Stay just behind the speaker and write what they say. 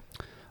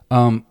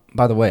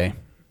By the way,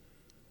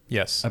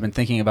 Yes. I've been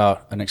thinking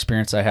about an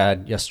experience I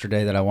had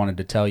yesterday that I wanted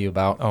to tell you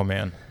about. Oh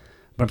man.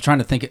 But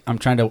I'm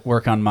trying to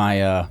work on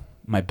my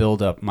my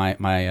build up,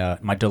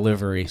 my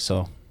delivery.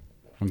 So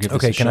I'm gonna give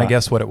this a Can I shot.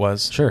 guess what it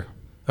was? Sure.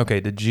 Okay.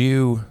 Did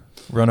you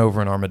run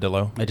over an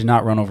armadillo? I did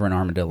not run over an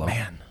armadillo.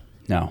 Man.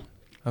 No.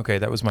 Okay,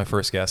 that was my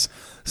first guess.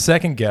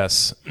 Second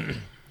guess.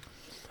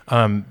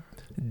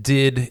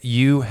 Did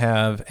you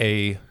have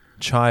a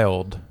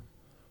child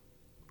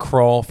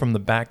crawl from the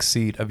back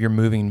seat of your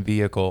moving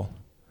vehicle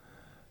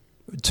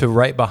to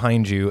right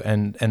behind you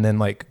and then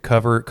like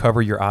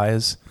cover your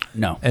eyes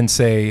No. and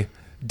say,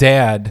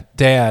 "Dad,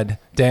 Dad,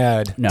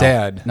 Dad, No.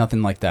 Dad"?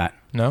 Nothing like that.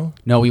 No?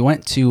 No, we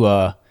went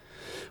to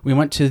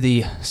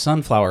the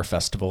Sunflower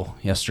Festival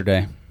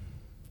yesterday.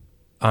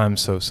 I'm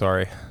so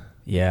sorry.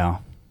 Yeah.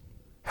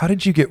 How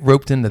did you get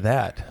roped into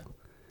that?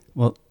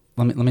 Well,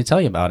 let me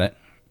tell you about it.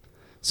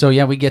 So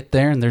yeah, we get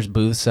there and there's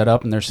booths set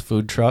up and there's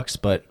food trucks,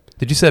 but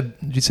Did you say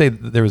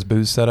that there was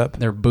booze set up?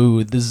 they're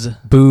booths.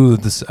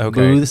 Booths. Okay.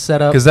 Booths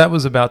set up. Because that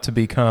was about to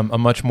become a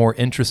much more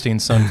interesting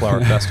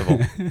sunflower festival.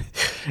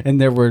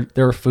 And there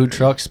were food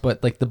trucks,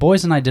 but like the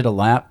boys and I did a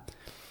lap,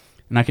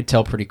 and I could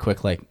tell pretty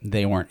quick like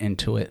they weren't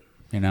into it,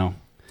 you know.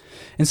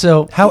 And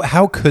so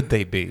How could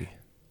they be?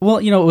 well,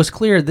 you know, it was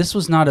clear this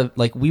was not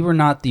we were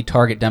not the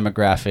target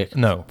demographic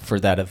No. for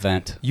that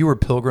event. You were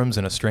pilgrims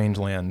in a strange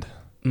land.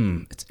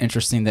 It's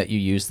interesting that you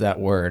used that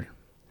word.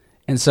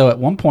 And so at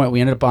one point we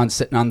ended up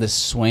sitting on this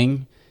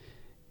swing,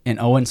 and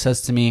Owen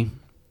says to me,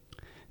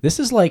 "This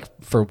is like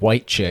for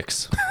white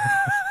chicks."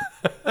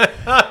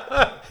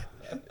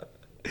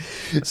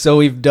 So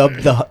we've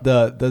dubbed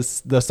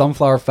the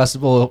Sunflower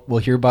Festival will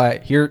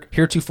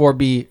heretofore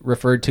be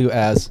referred to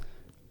as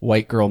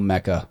White Girl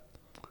Mecca.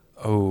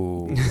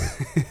 Oh.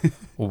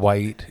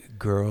 White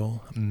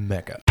girl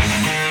mecca.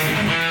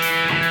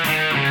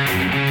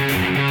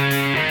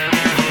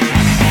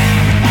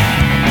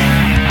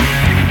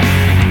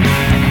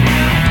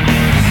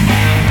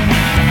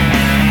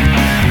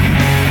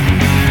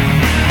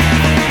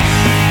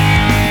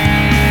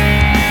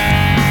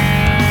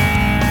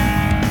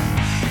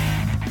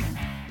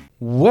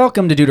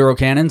 Welcome to Deutero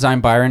Cannons.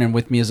 I'm Byron, and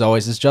with me as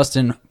always is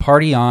Justin.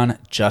 Party on,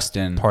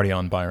 Justin. Party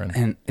on, Byron.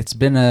 And it's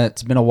been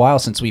a while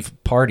since we've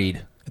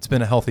partied. It's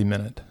been a healthy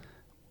minute.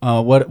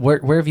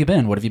 Where have you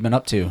been? What have you been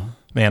up to?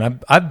 Man,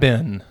 I've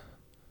been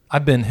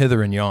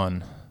hither and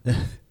yon.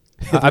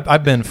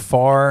 I've been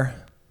far,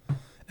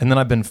 and then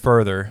I've been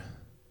further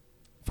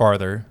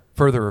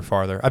or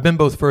farther. I've been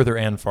both further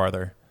and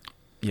farther.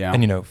 Yeah.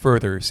 And you know,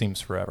 further seems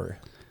forever.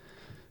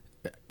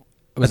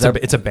 Was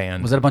It's a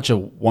band. that a bunch of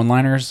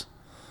one-liners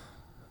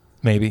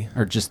Maybe.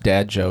 or just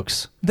dad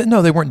jokes?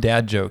 No, they weren't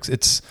dad jokes.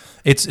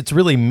 It's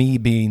really me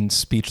being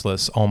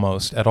speechless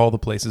almost at all the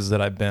places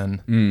that I've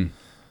been.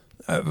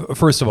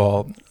 First of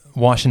all,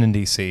 Washington,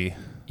 D.C.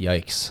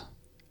 Yikes.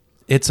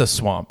 It's a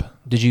swamp.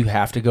 Did you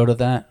have to go to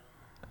that?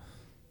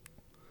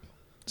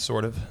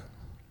 Sort of.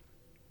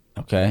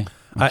 Okay.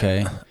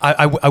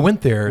 I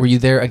went there. Were you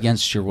there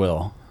against your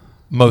will?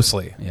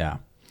 Mostly. Yeah.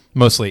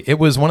 Mostly. It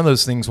was one of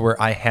those things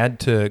where I had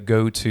to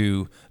go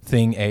to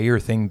thing A or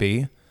thing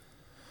B.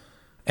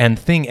 And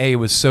thing A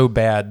was so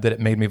bad that it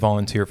made me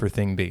volunteer for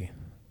thing B.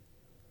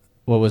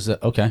 What was it?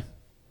 Okay.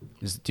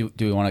 Do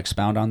we want to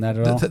expound on that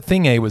at all?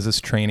 Thing A was this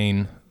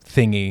training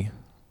thingy.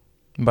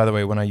 And by the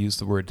way, when I use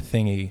the word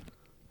thingy,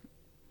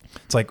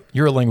 it's like,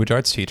 you're a language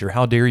arts teacher.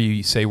 How dare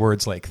you say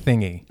words like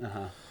thingy?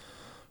 Uh-huh.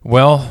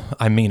 Well,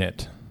 I mean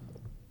it.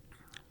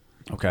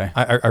 Okay.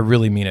 I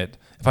really mean it.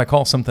 If I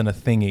call something a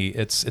thingy,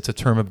 it's a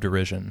term of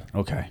derision.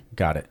 Okay.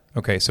 Got it.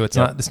 Okay, so it's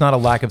not a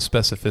lack of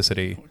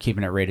specificity.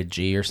 Keeping it rated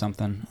G or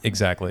something?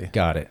 Exactly.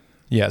 Got it.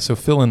 Yeah, so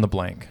fill in the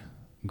blank.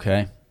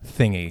 Okay.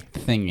 Thingy.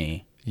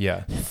 Thingy.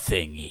 Yeah.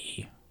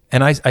 Thingy.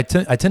 And I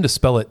tend to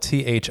spell it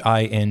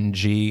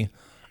THINGIE.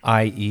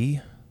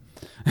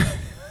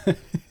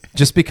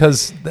 Just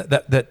because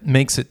that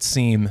makes it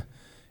seem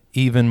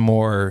even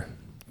more,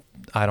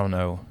 I don't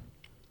know,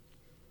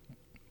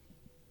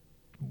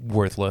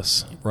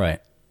 worthless. Right.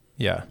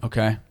 Yeah.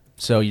 Okay.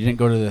 So you didn't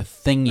go to the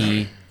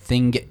thingy.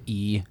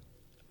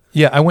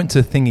 Yeah, I went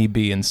to thingy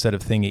B instead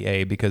of thingy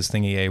A because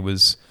thingy A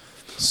was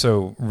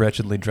so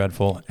wretchedly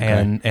dreadful.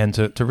 Okay. And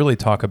to really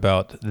talk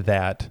about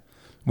that,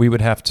 we would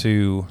have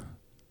to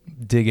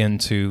dig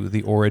into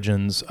the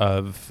origins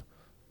of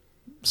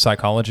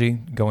psychology,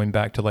 going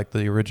back to like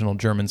the original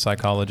German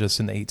psychologists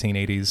in the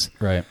 1880s.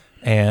 Right.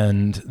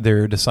 And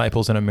their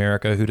disciples in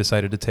America who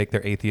decided to take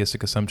their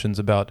atheistic assumptions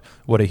about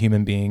what a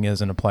human being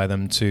is and apply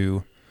them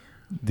to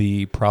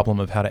the problem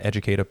of how to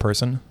educate a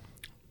person.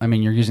 I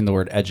mean, you're using the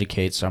word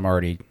educate, so I'm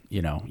already,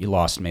 you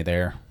lost me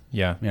there.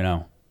 Yeah.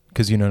 You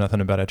Because you know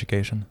nothing about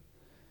education.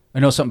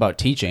 I know something about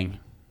teaching,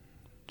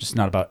 just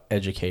not about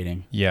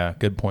educating. Yeah,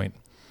 good point.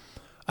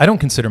 I don't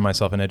consider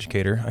myself an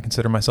educator. I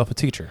consider myself a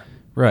teacher.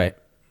 Right.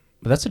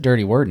 But that's a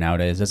dirty word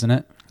nowadays, isn't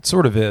it? It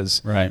sort of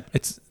is. Right.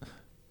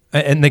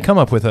 And they come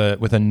up with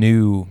a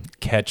new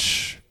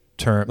catch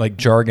term, like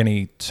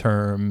jargony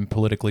term,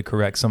 politically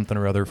correct something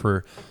or other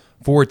for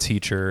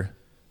teacher.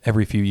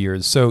 every few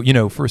years. So,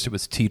 first it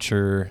was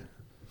teacher,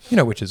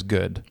 which is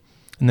good.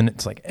 And then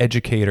it's like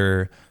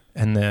educator,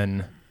 and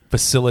then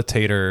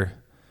facilitator,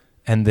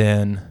 and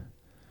then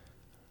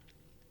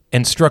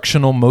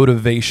instructional,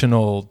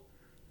 motivational,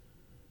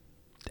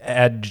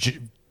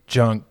 adjunctive,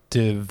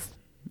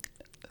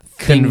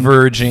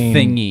 converging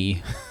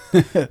thingy.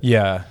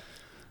 Yeah.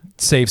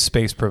 Safe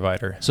space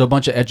provider. So a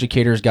bunch of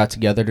educators got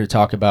together to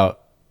talk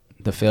about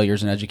the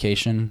failures in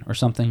education or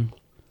something?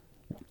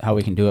 How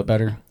we can do it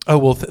better? Oh,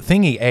 well,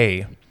 Thingy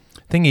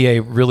A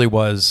really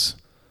was,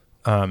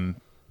 I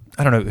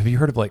don't know, have you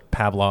heard of like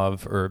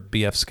Pavlov or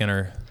B.F.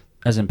 Skinner?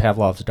 As in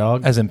Pavlov's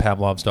dog? As in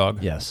Pavlov's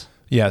dog? Yes.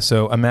 Yeah,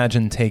 so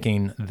imagine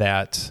taking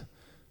that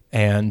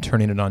and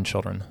turning it on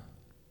children.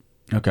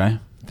 Okay.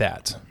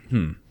 That.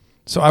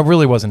 So I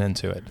really wasn't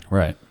into it.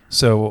 Right.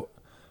 So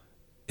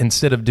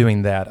instead of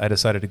doing that, I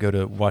decided to go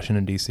to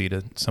Washington, D.C.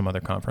 to some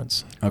other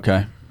conference.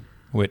 Okay.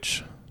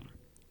 Which,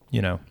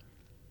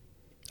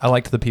 I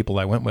liked the people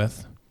I went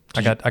with.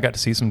 I got to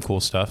see some cool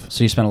stuff.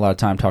 So you spent a lot of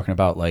time talking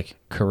about like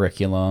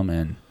curriculum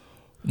and...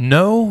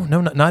 No,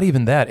 not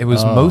even that. It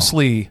was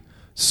mostly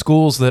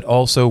schools that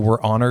also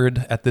were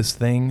honored at this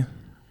thing,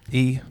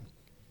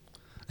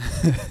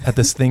 at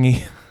this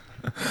thingy,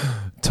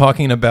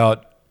 talking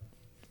about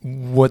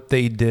what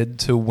they did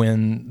to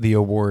win the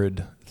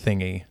award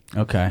thingy.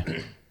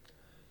 Okay.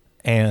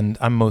 And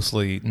I'm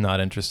mostly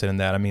not interested in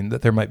that. I mean,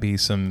 that there might be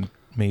some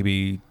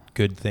maybe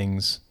good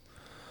things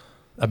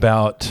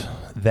about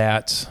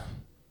that,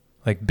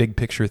 like big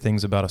picture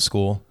things about a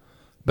school.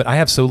 But I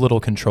have so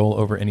little control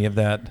over any of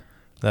that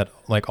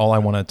like all I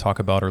want to talk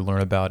about or learn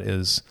about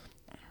is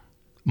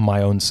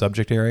my own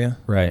subject area.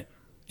 Right.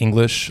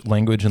 English,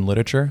 language, and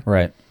literature.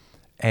 Right.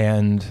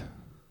 And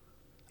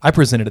I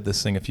presented at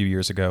this thing a few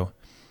years ago.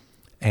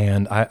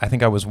 And I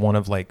think I was one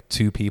of like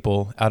two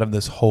people out of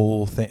this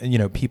whole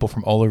thing, people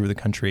from all over the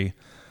country.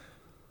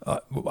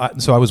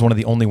 So I was one of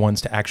the only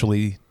ones to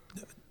actually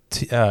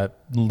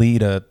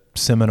lead a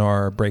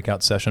seminar,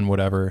 breakout session,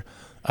 whatever,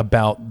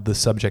 about the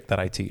subject that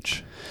I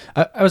teach.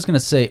 I was going to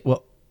say,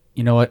 well,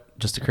 you know what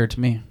just occurred to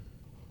me?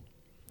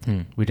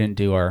 We didn't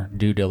do our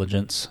due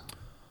diligence.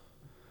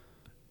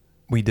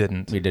 We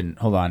didn't.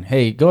 Hold on.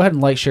 Hey, go ahead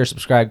and like, share,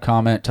 subscribe,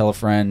 comment, tell a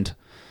friend.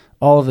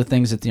 All of the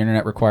things that the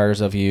internet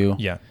requires of you.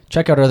 Yeah.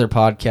 Check out our other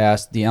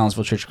podcasts, the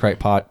Allensville Church of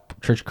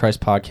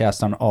Christ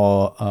podcast on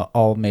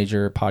all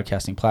major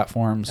podcasting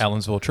platforms.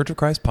 Allensville Church of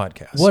Christ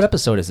podcast. What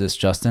episode is this,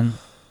 Justin?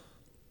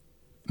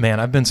 Man,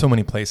 I've been so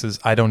many places.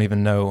 I don't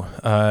even know.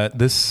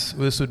 This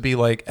would be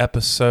like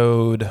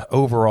episode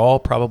overall,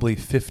 probably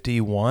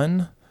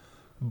 51,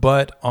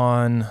 but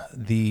on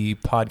the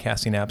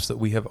podcasting apps that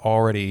we have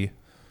already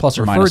plus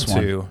or referred minus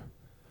to. one.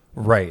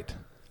 Right.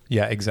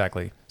 Yeah,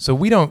 exactly. So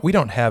we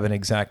don't have an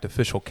exact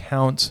official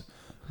count,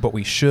 but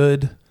we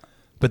should.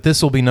 But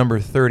this will be number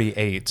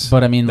 38.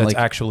 But I mean, that's like,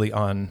 actually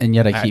on and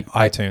yet I keep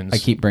iTunes. I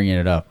keep bringing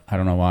it up. I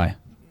don't know why.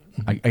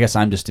 I guess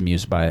I'm just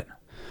amused by it.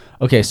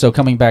 Okay, so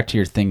coming back to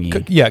your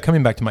thingy.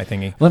 Coming back to my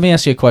thingy. Let me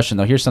ask you a question,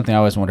 though. Here's something I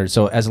always wondered.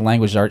 So as a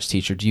language arts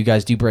teacher, do you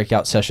guys do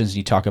breakout sessions and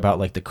you talk about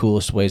like the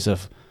coolest ways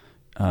of,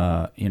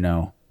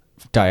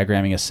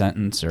 diagramming a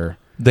sentence or...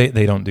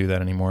 They don't do that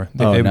anymore.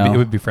 It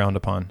would be frowned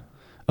upon.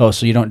 Oh,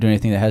 so you don't do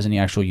anything that has any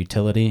actual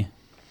utility?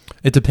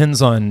 It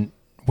depends on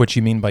what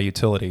you mean by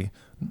utility.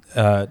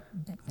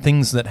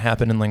 Things that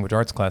happen in language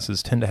arts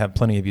classes tend to have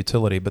plenty of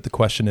utility, but the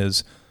question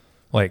is,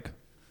 like,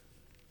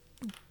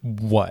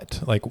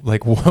 what? Like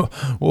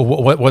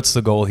what's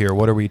the goal here?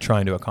 What are we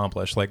trying to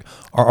accomplish? Like,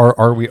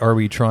 are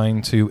we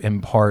trying to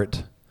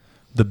impart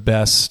the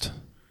best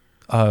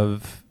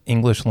of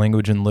English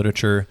language and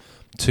literature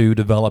to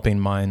developing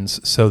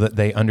minds so that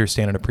they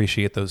understand and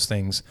appreciate those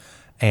things,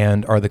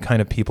 and are the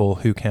kind of people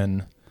who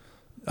can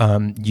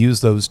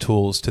use those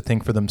tools to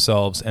think for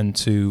themselves and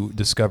to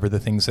discover the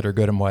things that are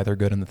good and why they're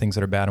good and the things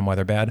that are bad and why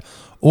they're bad?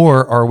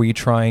 Or are we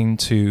trying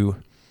to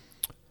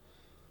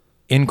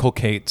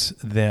inculcate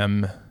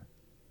them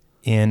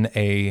in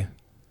a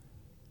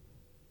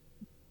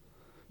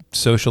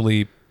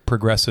socially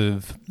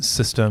progressive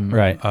system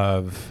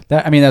of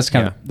that? I mean, that's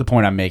kind of the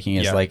point I'm making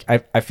is like,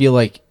 I feel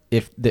like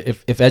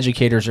if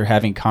educators are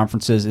having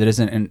conferences, it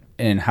isn't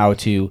in how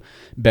to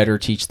better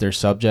teach their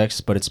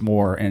subjects, but it's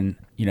more in,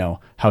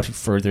 how to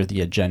further the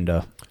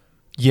agenda.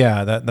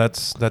 Yeah,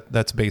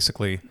 that's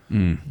basically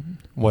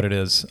what it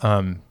is.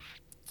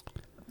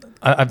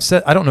 I've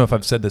said, I don't know if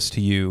I've said this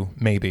to you,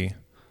 maybe.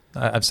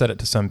 I've said it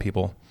to some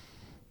people.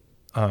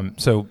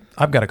 So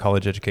I've got a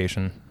college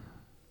education.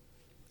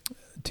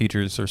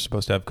 Teachers are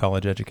supposed to have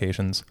college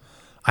educations.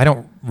 I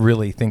don't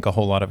really think a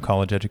whole lot of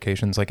college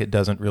educations. Like, it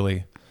doesn't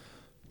really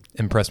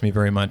impress me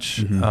very much.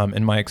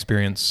 In my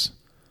experience,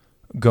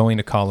 going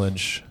to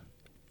college,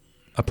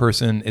 a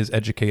person is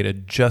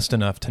educated just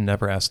enough to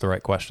never ask the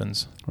right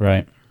questions.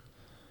 Right.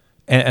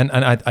 And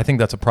I think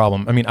that's a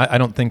problem. I mean, I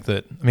don't think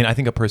that, I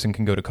think a person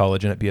can go to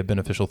college and it be a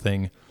beneficial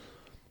thing,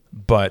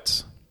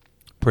 but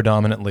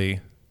predominantly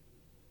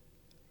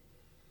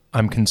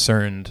I'm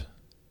concerned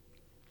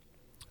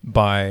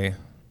by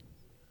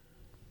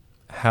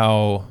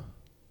how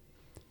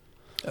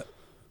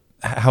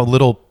how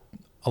little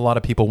a lot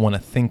of people want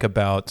to think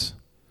about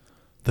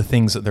the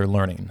things that they're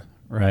learning.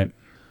 Right.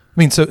 I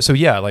mean, so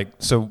yeah, like,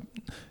 so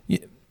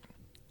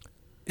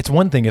it's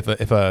one thing if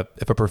a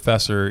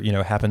professor, you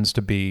know, happens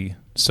to be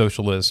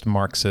socialist,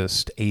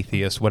 Marxist,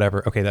 atheist,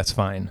 whatever. Okay, that's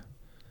fine.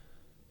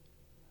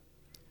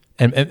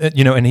 And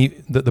you know, and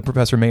the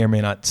professor may or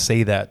may not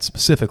say that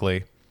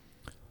specifically,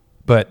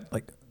 but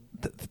like,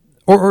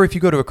 or if you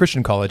go to a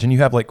Christian college and you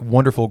have like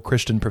wonderful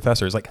Christian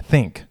professors, like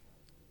think,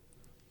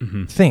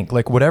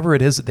 like whatever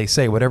it is that they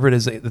say, whatever it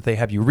is that they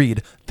have you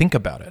read, think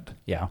about it.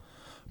 Yeah.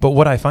 But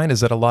what I find is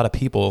that a lot of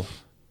people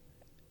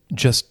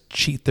just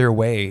cheat their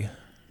way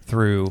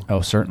through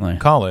certainly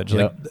college.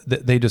 Yep.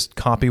 Like they just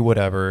copy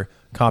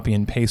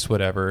and paste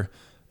whatever.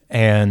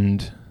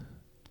 And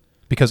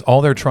because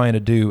all they're trying to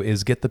do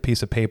is get the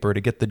piece of paper,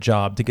 to get the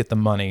job, to get the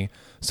money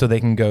so they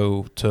can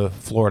go to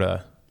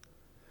Florida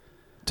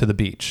to the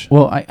beach.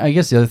 Well, I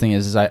guess the other thing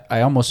is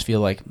I almost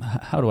feel like,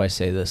 how do I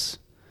say this?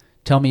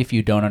 Tell me if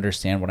you don't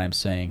understand what I'm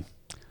saying.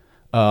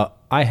 I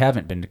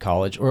haven't been to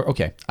college, or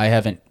okay, I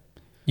haven't.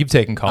 You've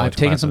taken college I've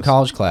taken some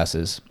college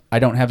classes. I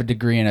don't have a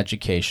degree in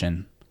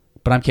education,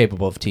 but I'm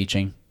capable of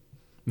teaching.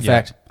 In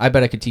fact, I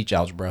bet I could teach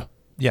algebra.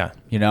 Yeah.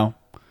 You know?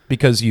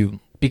 Because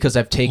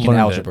I've taken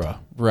algebra.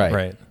 Right.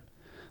 Right.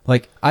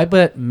 Like, I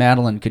bet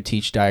Madeline could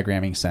teach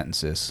diagramming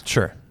sentences.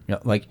 Sure. You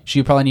know, like, she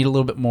would probably need a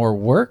little bit more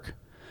work,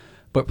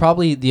 but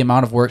probably the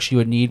amount of work she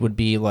would need would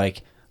be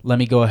like, let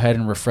me go ahead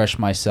and refresh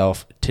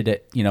myself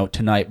today, you know,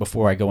 tonight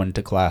before I go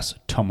into class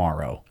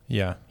tomorrow.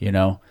 Yeah. You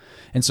know?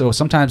 And so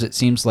sometimes it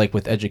seems like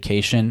with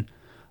education,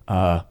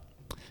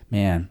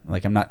 man,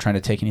 like I'm not trying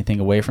to take anything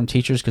away from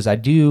teachers because I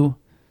don't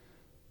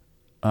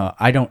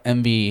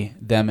envy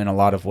them in a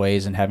lot of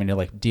ways and having to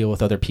like deal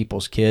with other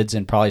people's kids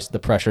and probably the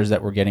pressures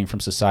that we're getting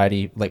from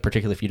society, like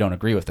particularly if you don't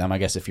agree with them. I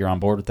guess if you're on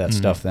board with that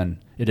stuff,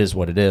 then it is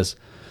what it is.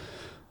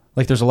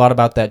 Like there's a lot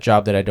about that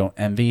job that I don't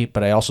envy,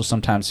 but I also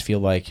sometimes feel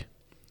like,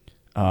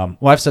 well,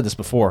 I've said this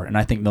before, and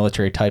I think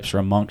military types are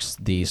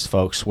amongst these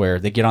folks where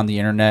they get on the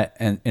internet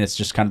and it's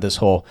just kind of this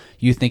whole,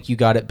 you think you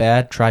got it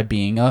bad? Try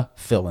being a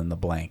fill in the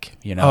blank,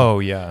 you know? Oh,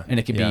 yeah. And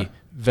it could be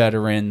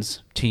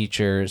veterans,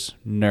 teachers,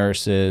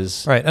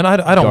 nurses. Right. And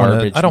I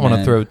don't want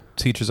to throw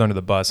teachers under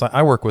the bus.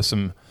 I work with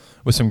some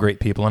great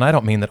people, and I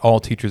don't mean that all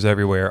teachers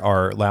everywhere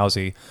are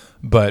lousy,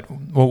 but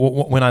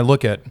when I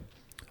look at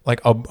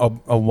like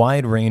a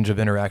wide range of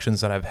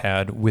interactions that I've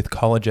had with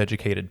college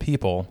educated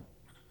people,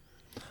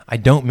 I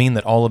don't mean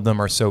that all of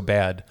them are so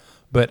bad,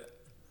 but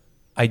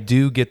I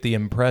do get the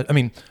impression. I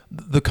mean,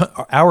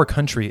 our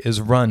country is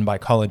run by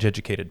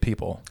college-educated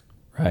people,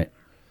 right?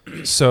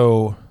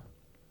 So,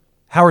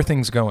 how are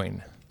things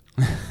going?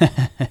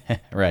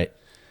 Right.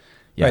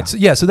 Yeah. Right.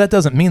 So, so that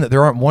doesn't mean that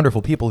there aren't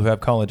wonderful people who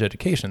have college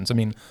educations. I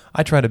mean,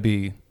 I try to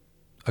be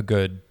a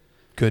good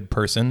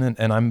person,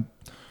 and I'm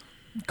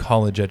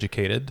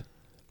college-educated.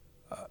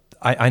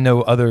 I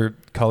know other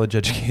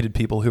college-educated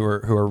people who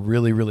are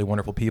really, really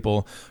wonderful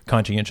people,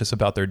 conscientious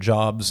about their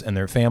jobs and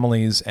their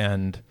families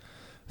and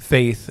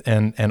faith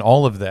and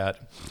all of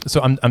that.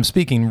 So I'm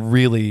speaking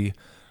really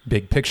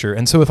big picture.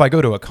 And so if I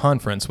go to a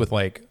conference with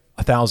like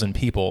 1,000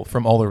 people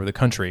from all over the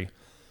country,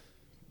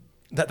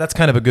 that's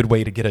kind of a good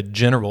way to get a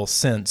general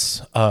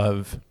sense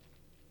of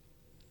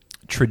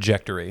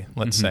trajectory,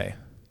 let's say.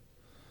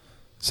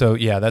 So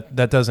yeah,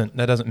 that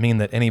doesn't mean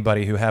that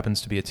anybody who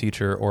happens to be a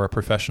teacher or a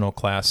professional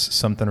class,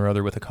 something or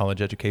other with a college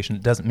education,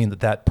 it doesn't mean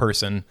that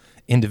person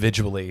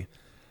individually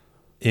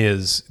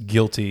is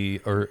guilty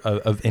or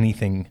of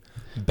anything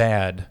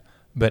bad.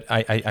 But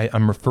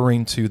I'm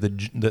referring to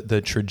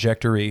the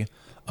trajectory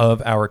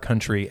of our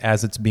country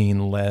as it's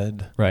being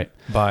led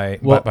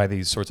by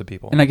these sorts of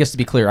people. And I guess to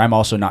be clear, I'm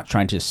also not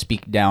trying to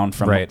speak down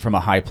from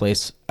a high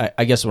place.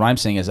 I guess what I'm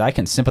saying is I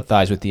can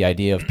sympathize with the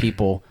idea of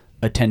people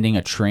attending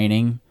a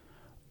training.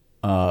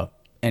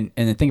 And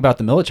the thing about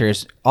the military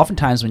is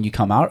oftentimes when you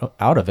come out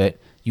of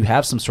it, you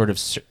have some sort of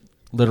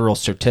literal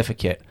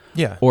certificate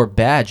or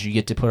badge you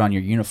get to put on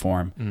your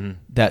uniform.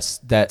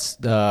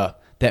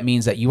 That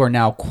means that you are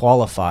now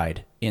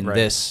qualified in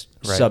this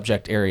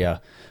subject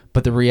area.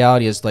 But the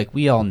reality is, like,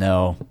 we all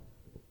know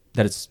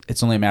that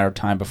it's only a matter of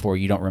time before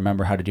you don't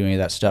remember how to do any of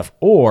that stuff,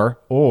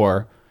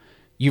 or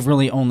you've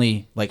really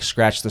only like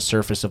scratched the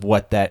surface of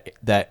what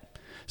that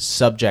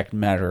subject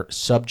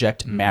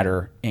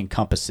matter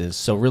encompasses.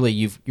 So really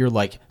you're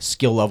like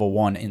skill level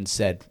 1 in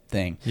said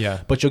thing.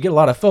 Yeah. But you'll get a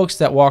lot of folks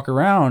that walk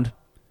around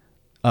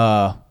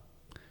and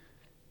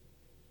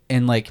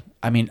like,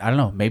 I mean, I don't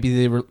know,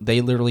 maybe they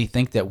literally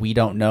think that we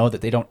don't know,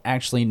 that they don't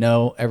actually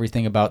know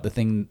everything about the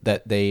thing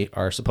that they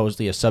are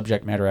supposedly a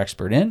subject matter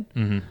expert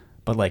in.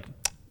 But like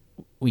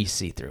we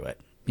see through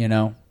it, you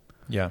know?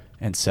 Yeah.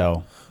 And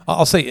so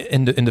I'll say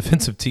in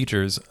defense of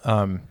teachers,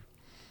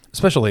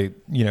 especially,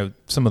 you know,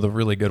 some of the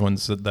really good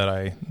ones that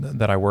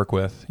I work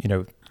with, you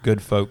know,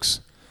 good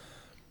folks,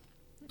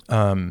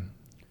 or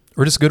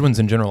just good ones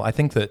in general. I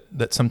think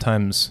that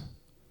sometimes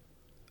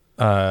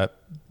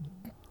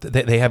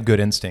they have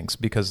good instincts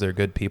because they're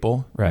good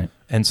people, right?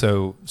 And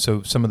so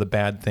some of the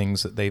bad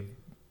things that they've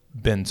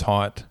been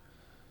taught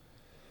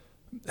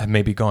have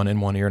maybe gone in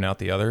one ear and out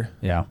the other.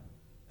 Yeah.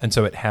 And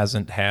so it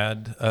hasn't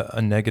had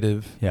a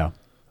negative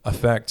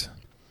effect.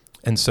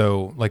 And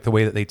so like the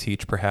way that they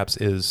teach perhaps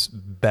is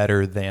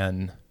better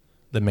than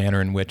the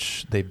manner in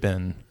which they've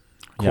been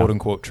quote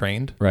unquote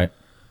trained. Right.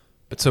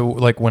 But so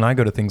like when I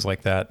go to things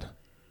like that,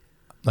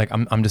 like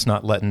I'm just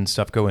not letting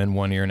stuff go in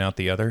one ear and out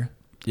the other.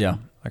 Yeah.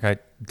 Like I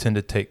tend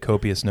to take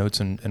copious notes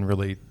and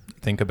really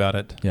think about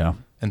it. Yeah.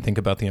 And think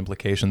about the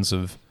implications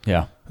of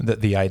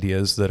the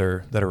ideas that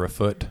are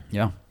afoot.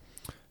 Yeah.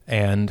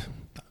 And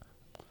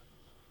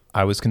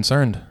I was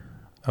concerned.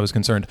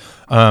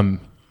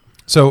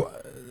 So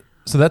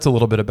that's a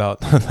little bit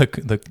about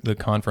the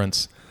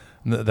conference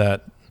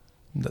that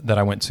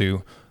I went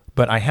to,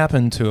 but I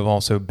happen to have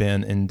also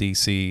been in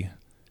DC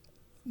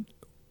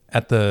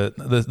at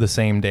the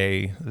same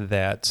day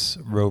that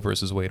Roe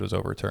versus Wade was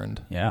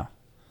overturned. Yeah.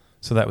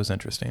 So that was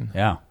interesting.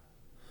 Yeah.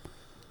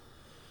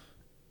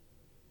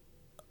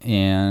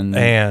 And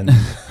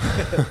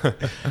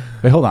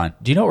wait, hold on.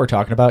 Do you know what we're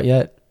talking about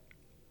yet?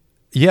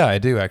 Yeah, I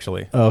do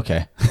actually. Oh,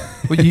 okay.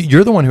 Well,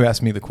 you're the one who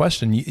asked me the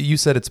question. You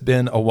said it's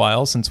been a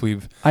while since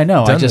we've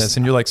done this,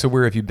 and you're like, so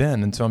where have you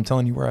been? And so I'm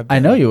telling you where I've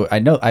been. I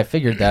know. I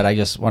figured that. I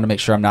just want to make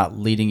sure I'm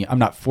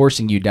not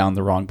forcing you down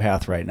the wrong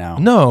path right now.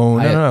 No.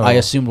 I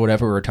assumed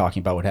whatever we were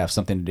talking about would have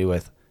something to do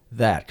with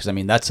that. Because I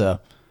mean, I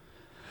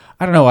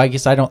don't know. I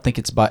guess I don't think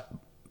it's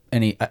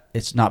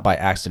not by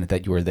accident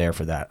that you were there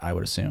for that. I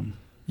would assume.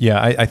 Yeah,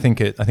 I think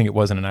it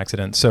wasn't an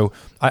accident. So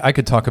I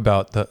could talk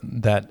about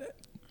that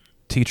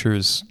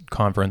teachers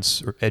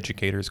conference or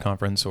educators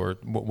conference or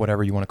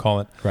whatever you want to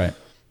call it. Right.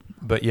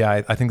 But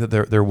yeah, I think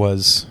that there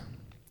was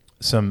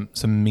some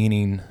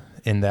meaning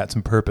in that,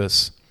 some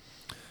purpose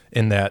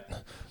in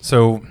that.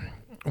 So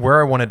where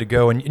I wanted to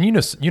go, and you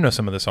know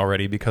some of this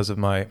already because of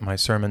my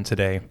sermon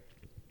today.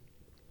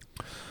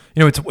 You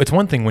know, it's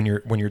one thing when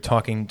you're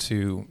talking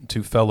to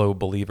fellow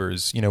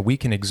believers. You know, we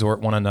can exhort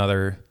one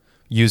another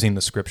using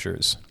the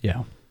scriptures.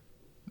 Yeah.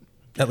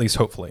 At least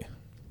hopefully.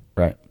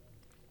 Right.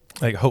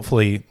 Like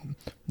hopefully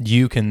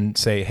you can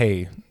say,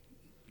 hey,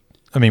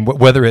 I mean,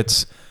 whether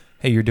it's,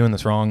 hey, you're doing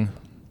this wrong,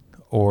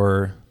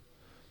 or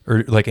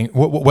like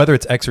whether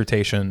it's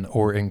exhortation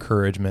or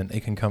encouragement,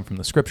 it can come from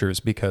the scriptures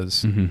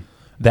because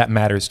that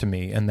matters to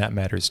me and that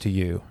matters to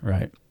you.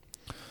 Right.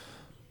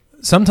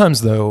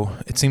 Sometimes though,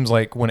 it seems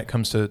like when it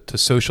comes to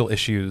social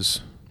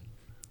issues,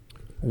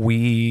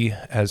 we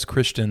as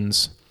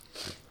Christians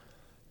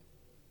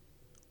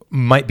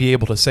might be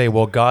able to say,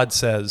 well, God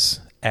says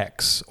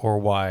X or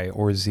Y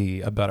or Z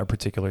about a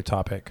particular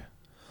topic.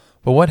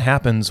 But what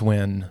happens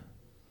when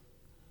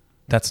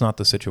that's not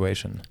the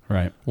situation?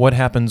 Right. What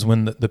happens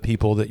when the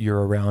people that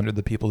you're around or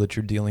the people that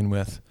you're dealing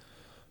with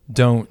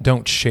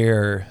don't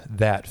share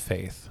that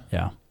faith?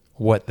 Yeah.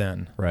 What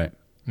then? Right.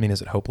 I mean,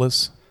 is it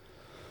hopeless?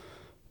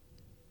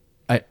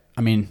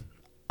 I mean,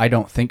 I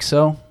don't think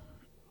so.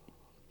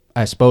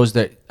 I suppose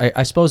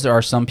there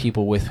are some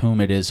people with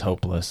whom it is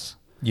hopeless.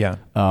 Yeah.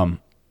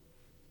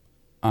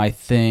 I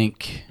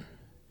think,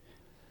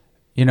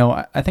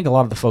 I think a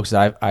lot of the folks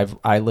that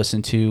I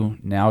listen to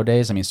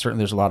nowadays, I mean,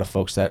 certainly there's a lot of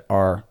folks that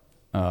are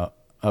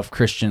of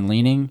Christian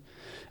leaning,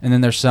 and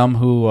then there's some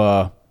who,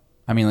 like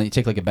you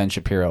take like a Ben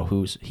Shapiro,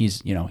 he's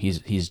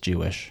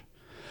Jewish,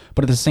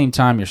 but at the same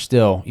time, you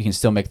can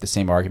still make the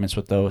same arguments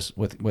with those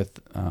with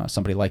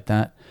somebody like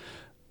that.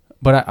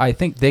 But I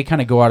think they kind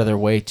of go out of their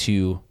way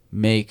to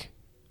make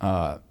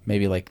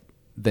maybe like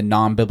the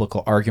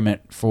non-biblical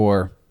argument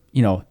for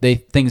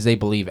things they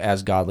believe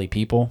as godly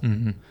people,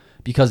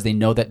 because they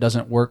know that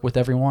doesn't work with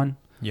everyone.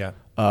 Yeah.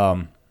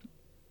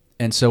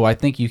 And so I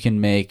think you can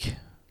make,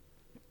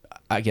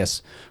 I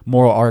guess,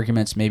 moral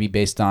arguments maybe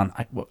based on,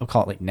 we'll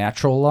call it like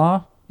natural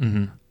law,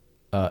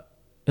 at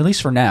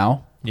least for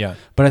now. Yeah.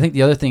 But I think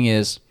the other thing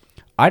is,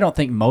 I don't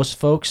think most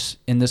folks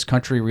in this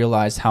country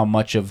realize how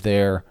much of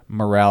their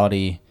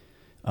morality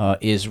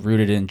is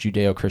rooted in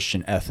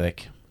Judeo-Christian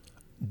ethic.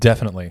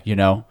 Definitely.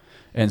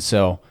 And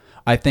so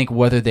I think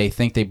whether they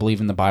think they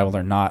believe in the Bible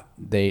or not,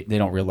 they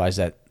don't realize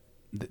that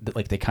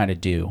like they kind of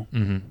do,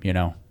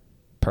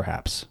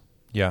 perhaps.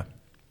 Yeah.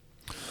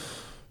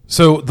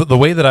 So the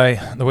way that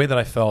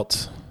I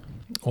felt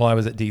while I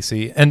was at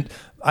DC, and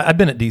I've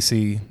been at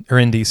DC or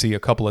in DC a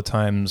couple of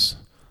times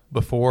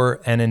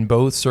before, and in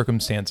both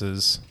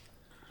circumstances,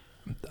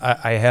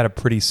 I had a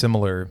pretty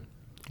similar,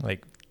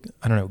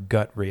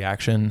 gut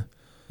reaction.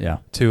 Yeah.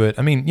 To it.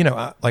 I mean,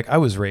 I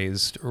was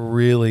raised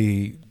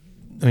really,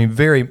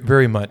 very,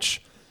 very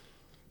much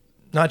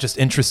not just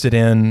interested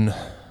in,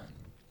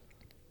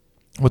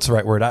 what's the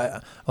right word?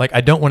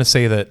 I don't want to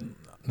say that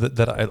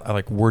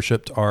I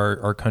worshipped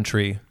our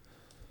country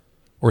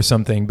or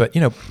something, but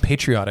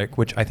patriotic,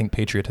 which I think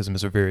patriotism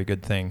is a very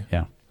good thing.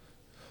 Yeah.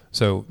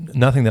 So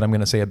nothing that I'm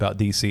going to say about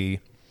DC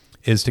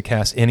is to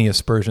cast any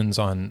aspersions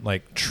on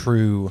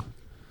true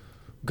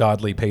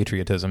godly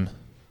patriotism,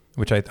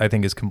 which I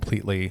think is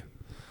completely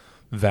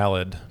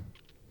valid.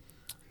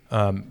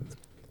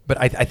 But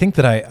I think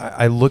that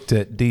I looked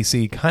at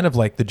DC kind of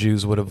like the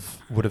Jews would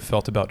have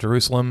felt about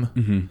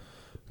Jerusalem,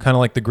 kind of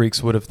like the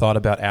Greeks would have thought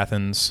about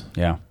Athens,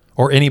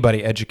 or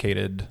anybody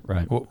educated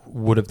Right.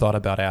 would have thought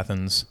about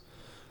Athens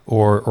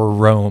or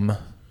Rome.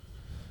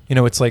 You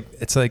know, it's like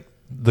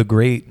the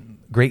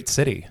great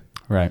city.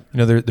 Right. You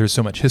know, there's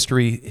so much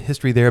history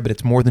there, but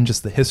it's more than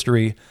just the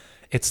history.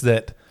 It's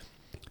that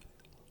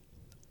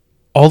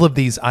all of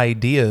these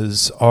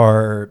ideas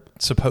are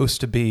supposed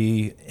to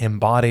be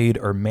embodied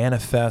or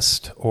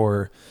manifest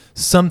or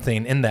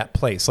something in that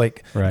place.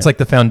 Like It's like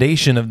the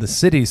foundation of the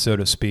city, so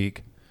to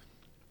speak,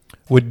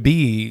 would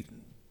be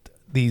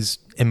these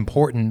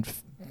important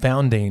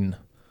founding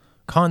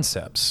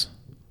concepts.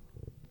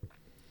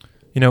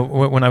 You know,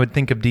 when I would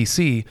think of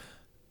DC,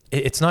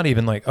 it's not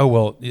even like, oh,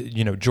 well,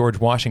 you know, George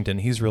Washington,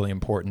 he's really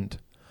important,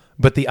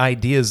 but the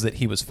ideas that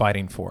he was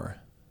fighting for.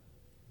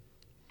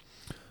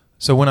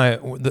 So when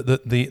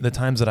the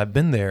times that I've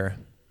been there,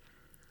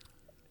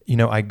 you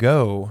know, I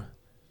go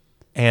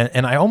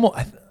and I almost,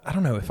 I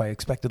don't know if I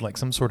expected like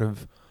some sort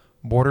of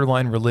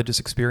borderline religious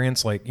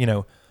experience. Like, you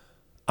know,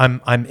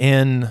 I'm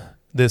in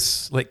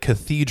this like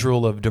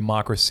cathedral of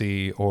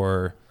democracy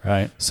or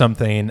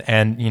something.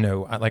 And, you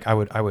know, I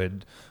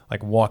would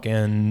like walk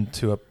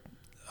into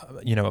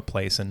a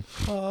place and,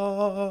 you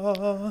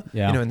know,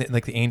 and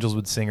like the angels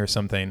would sing or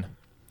something.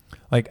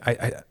 Like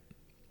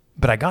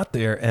but I got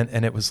there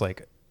and it was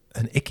like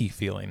an icky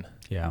feeling.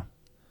 Yeah.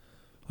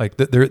 Like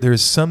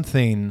there's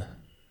something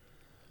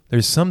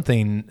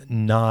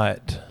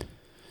not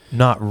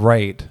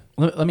right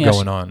let me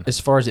going on. As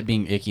far as it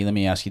being icky, let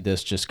me ask you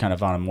this, just kind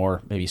of on a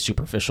more maybe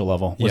superficial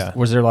level.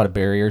 Was there a lot of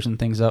barriers and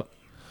things up?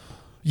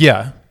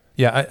 Yeah.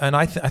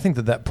 I think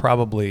that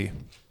probably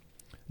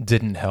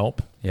didn't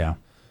help. Yeah.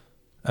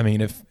 I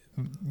mean, if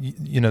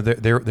you know,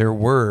 there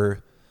were,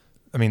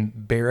 I mean,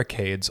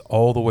 barricades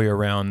all the way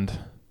around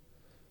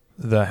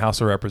the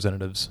House of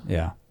Representatives.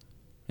 Yeah.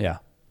 Yeah.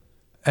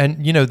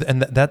 And you know,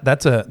 and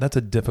that's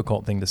a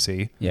difficult thing to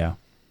see. Yeah.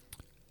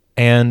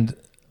 And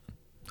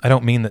I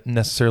don't mean that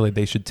necessarily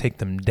they should take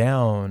them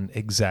down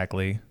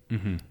exactly.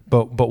 Mm-hmm.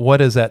 But what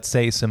does that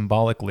say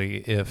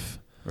symbolically if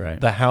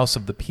the House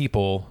of the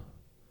people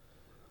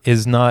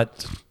is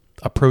not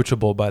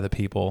approachable by the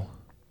people?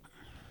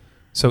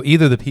 So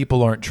either the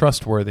people aren't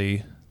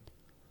trustworthy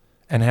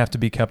and have to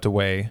be kept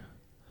away,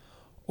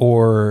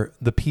 or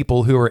the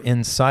people who are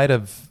inside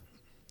of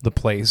the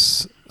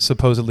place,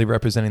 supposedly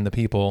representing the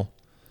people,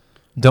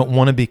 don't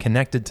want to be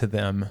connected to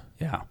them.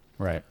 Yeah.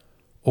 Right.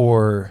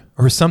 Or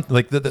something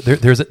like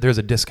there's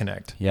a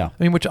disconnect. Yeah.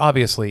 I mean, which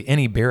obviously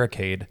any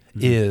barricade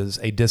is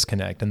a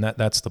disconnect, and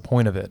that's the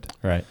point of it.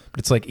 Right. But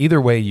it's like either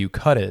way you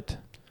cut it,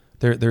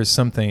 there's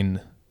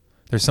something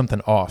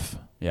off.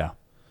 Yeah.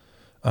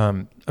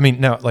 I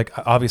mean, now, like,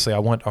 obviously I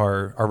want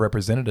our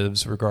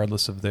representatives,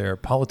 regardless of their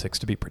politics,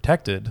 to be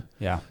protected.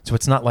 Yeah. So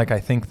it's not like I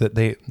think that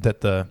they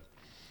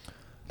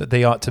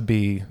ought to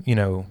be, you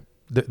know,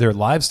 their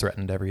lives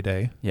threatened every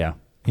day. Yeah.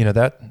 You know,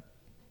 that,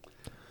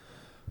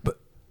 but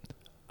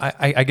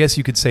I guess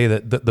you could say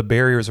that the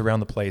barriers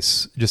around the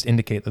place just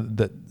indicate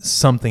that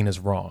something is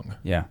wrong.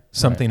 Yeah.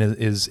 Something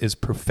is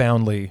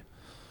profoundly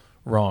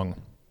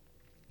wrong.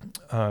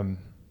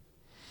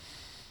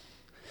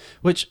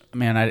 Which,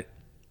 man,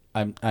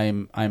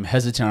 I'm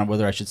hesitant on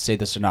whether I should say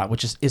this or not,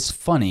 which is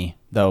funny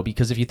though,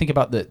 because if you think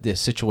about the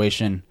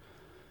situation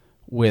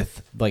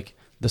with like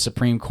the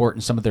Supreme Court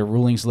and some of their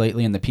rulings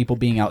lately and the people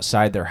being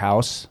outside their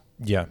house.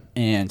 Yeah.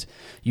 And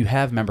you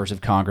have members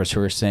of Congress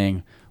who are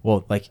saying,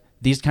 well, like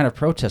these kind of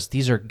protests,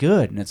 these are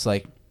good. And it's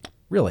like,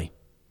 really?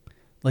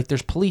 Like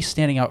there's police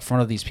standing out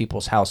front of these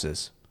people's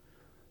houses.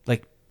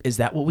 Like, is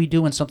that what we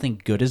do when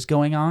something good is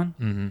going on?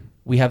 Mm-hmm.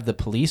 We have the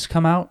police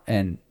come out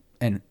and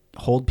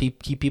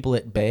keep people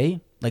at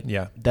bay. Like,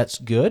 that's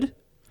good.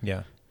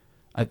 Yeah.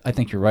 I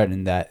think you're right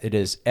in that it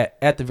is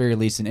at the very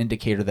least an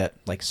indicator that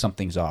like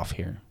something's off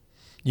here.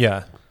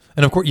 Yeah.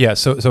 And of course, yeah.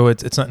 So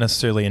it's not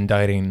necessarily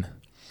indicting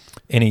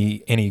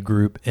any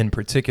group in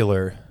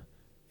particular.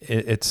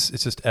 It's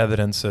just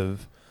evidence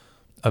of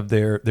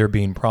there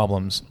being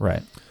problems.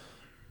 Right.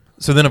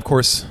 So then, of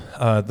course,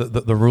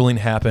 the ruling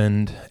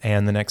happened,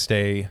 and the next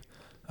day,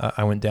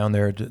 I went down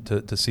there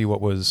to see what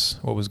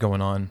was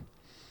going on,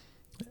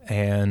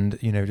 and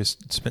you know,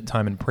 just spent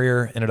time in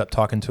prayer. Ended up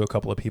talking to a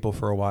couple of people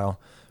for a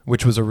while,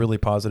 which was a really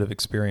positive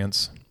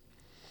experience.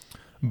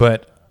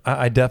 But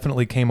I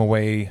definitely came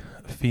away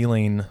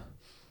feeling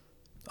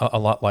a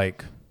lot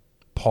like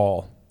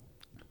Paul,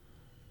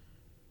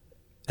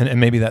 and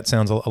maybe that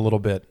sounds a little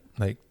bit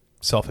like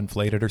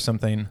self-inflated or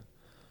something.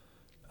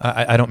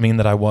 I don't mean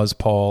that I was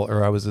Paul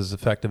or I was as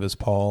effective as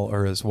Paul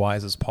or as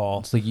wise as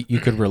Paul. So you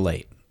could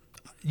relate.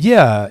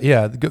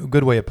 Yeah.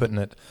 Good way of putting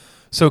it.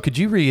 So could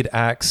you read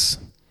Acts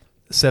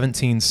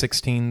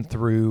 17:16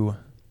 through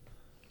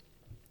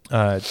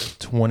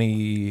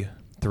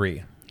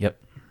 23? Yep.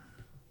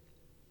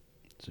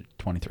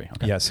 23.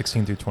 Okay. Yeah,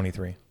 16 through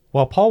 23.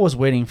 While Paul was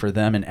waiting for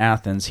them in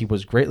Athens, he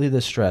was greatly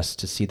distressed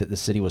to see that the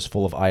city was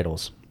full of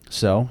idols.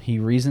 So he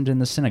reasoned in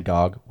the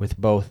synagogue with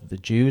both the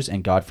Jews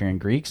and God-fearing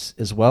Greeks,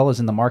 as well as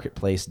in the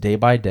marketplace day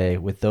by day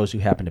with those who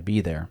happened to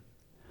be there.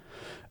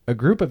 A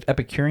group of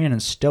Epicurean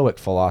and Stoic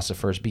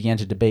philosophers began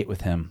to debate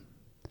with him.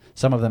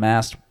 Some of them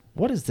asked,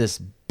 "What is this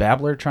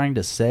babbler trying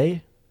to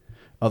say?"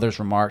 Others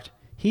remarked,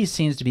 "He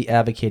seems to be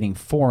advocating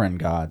foreign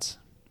gods."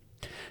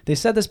 They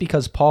said this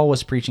because Paul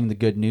was preaching the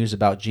good news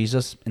about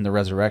Jesus and the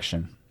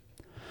resurrection.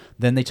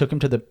 Then they took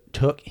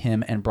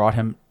him and brought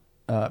him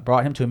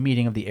to a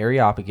meeting of the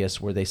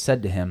Areopagus, where they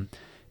said to him,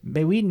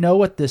 "May we know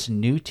what this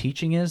new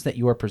teaching is that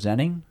you are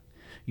presenting?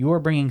 You are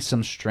bringing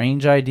some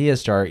strange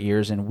ideas to our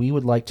ears, and we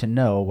would like to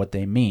know what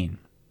they mean."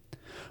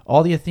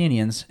 All the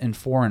Athenians and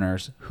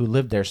foreigners who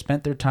lived there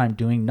spent their time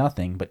doing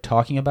nothing but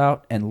talking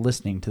about and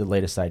listening to the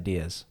latest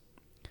ideas.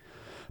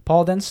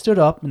 Paul then stood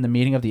up in the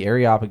meeting of the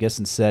Areopagus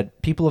and said,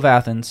 "People of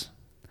Athens,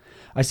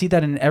 I see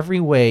that in every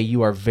way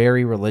you are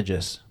very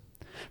religious.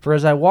 For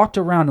as I walked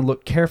around and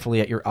looked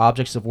carefully at your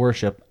objects of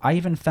worship, I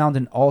even found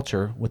an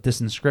altar with this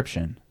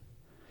inscription,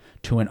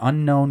 'To an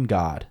unknown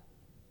God.'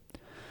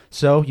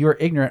 So you are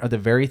ignorant of the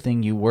very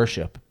thing you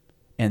worship,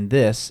 and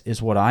this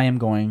is what I am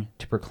going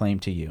to proclaim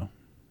to you."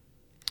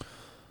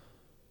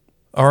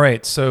 All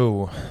right,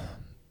 so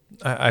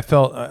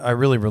I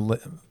really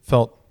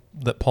felt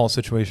that Paul's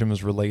situation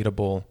was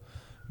relatable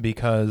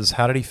because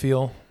how did he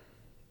feel?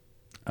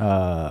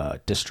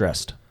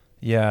 Distressed.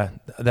 Yeah,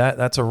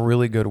 that's a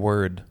really good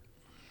word.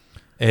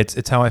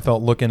 It's how I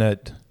felt looking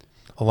at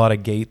a lot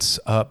of gates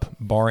up,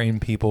 barring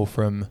people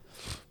from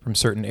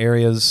certain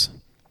areas.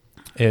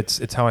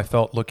 It's how I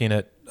felt looking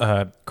at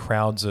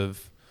crowds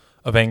of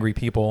angry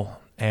people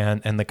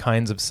and the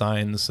kinds of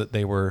signs that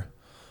they were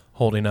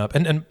holding up.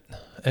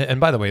 And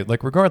by the way,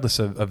 like regardless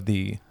of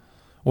the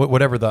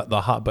whatever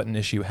the hot button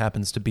issue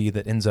happens to be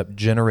that ends up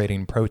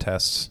generating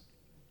protests,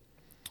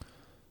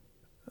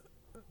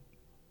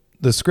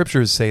 the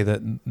scriptures say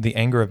that the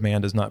anger of man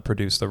does not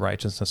produce the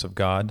righteousness of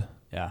God.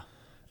 Yeah.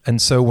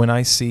 And so when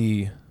I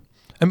see,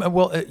 and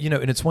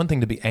it's one thing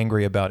to be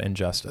angry about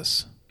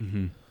injustice,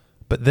 Mm-hmm.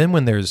 but then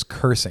when there's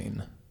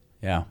cursing,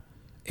 Yeah.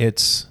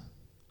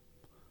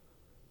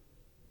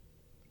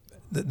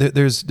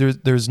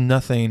 there's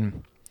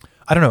nothing.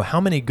 I don't know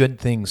how many good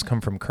things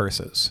come from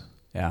curses.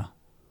 Yeah.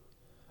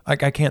 I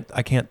can't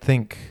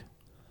think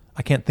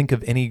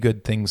of any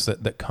good things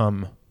that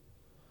come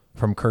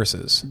from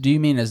curses. Do you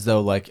mean as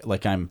though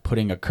like I'm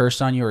putting a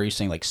curse on you, or are you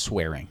saying like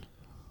swearing?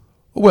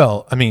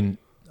 Well, I mean,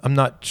 I'm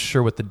not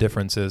sure what the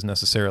difference is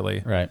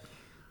necessarily. Right.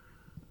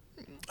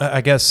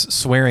 I guess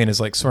swearing is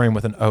like swearing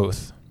with an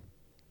oath.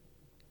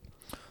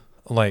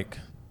 Like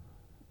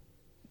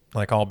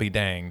I'll be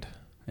danged.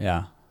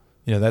 Yeah.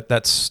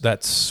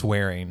 That's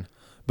swearing.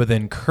 But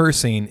then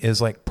cursing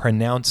is like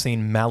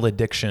pronouncing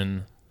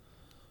malediction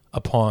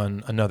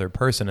upon another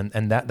person.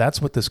 And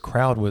that's what this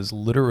crowd was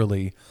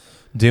literally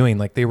doing.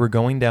 Like they were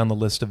going down the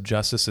list of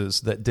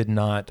justices that did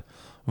not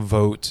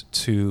vote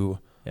to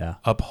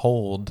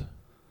uphold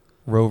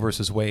Roe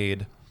versus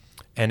Wade.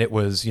 And it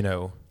was,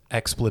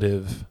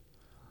 expletive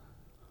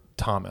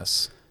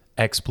Thomas,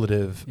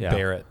 expletive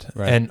Barrett,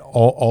 right. and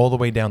all the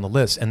way down the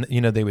list. And,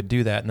 they would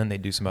do that, and then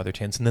they'd do some other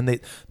chants. And then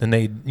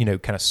they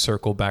kind of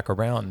circle back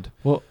around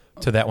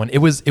to that one. It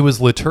was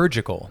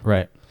liturgical.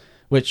 Right.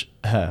 Which,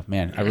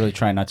 man, I really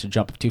try not to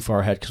jump too far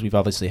ahead because we've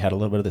obviously had a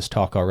little bit of this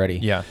talk already.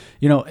 Yeah.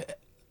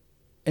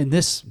 And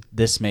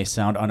this may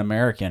sound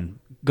un-American.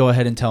 Go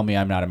ahead and tell me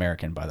I'm not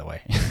American, by the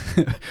way.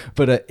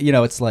 But,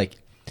 it's like,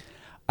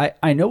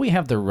 I know we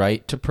have the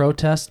right to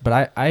protest,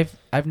 but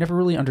I've never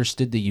really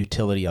understood the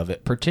utility of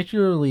it,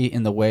 particularly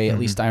in the way, at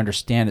least I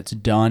understand it's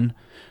done,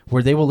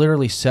 where they will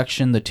literally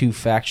section the two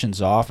factions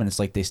off, and it's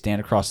like they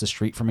stand across the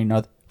street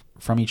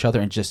from each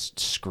other and just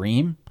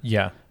scream.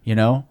 Yeah.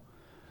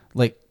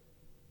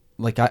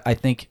 Like I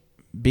think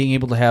being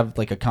able to have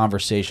like a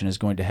conversation is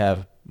going to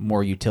have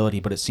more utility,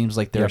 but it seems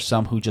like there are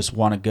some who just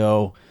want to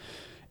go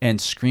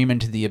and scream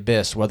into the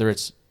abyss, whether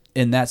it's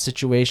in that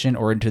situation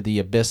or into the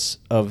abyss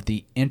of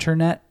the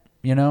internet,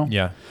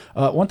 Yeah.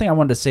 One thing I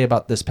wanted to say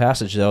about this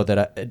passage, though,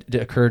 that it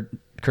occurred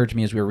to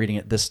me as we were reading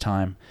it this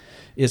time,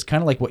 is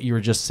kind of like what you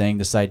were just saying,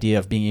 this idea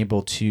of being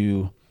able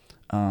to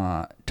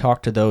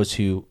talk to those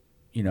who,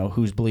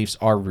 whose beliefs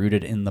are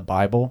rooted in the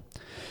Bible.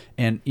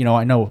 And,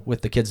 I know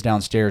with the kids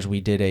downstairs, we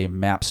did a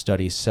map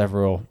study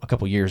a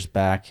couple years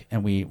back,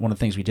 and one of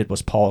the things we did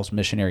was Paul's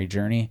missionary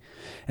journey.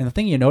 And the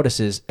thing you notice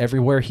is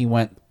everywhere he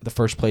went, the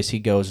first place he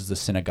goes is the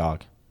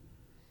synagogue.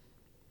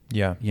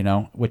 Yeah.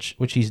 Which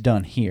he's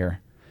done here.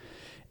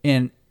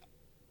 And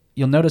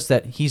you'll notice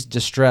that he's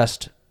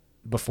distressed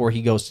before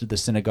he goes to the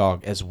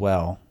synagogue as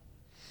well.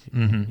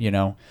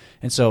 Mm-hmm.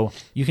 And so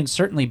you can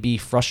certainly be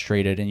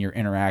frustrated in your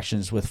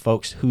interactions with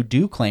folks who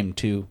do claim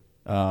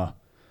that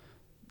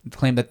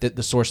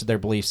the source of their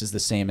beliefs is the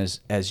same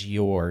as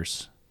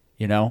yours,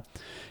 And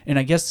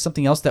I guess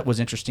something else that was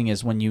interesting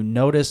is when you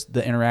notice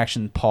the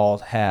interaction Paul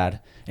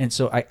had, and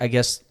so I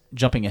guess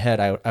jumping ahead,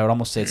 I would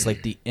almost say it's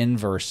like the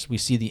inverse. We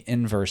see the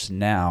inverse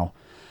now.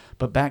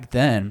 But back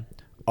then,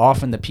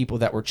 often the people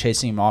that were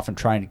chasing him off and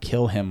trying to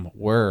kill him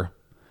were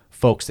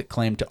folks that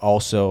claimed to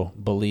also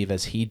believe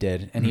as he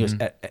did. And he was,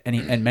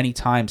 and many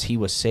times he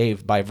was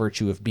saved by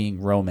virtue of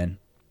being Roman.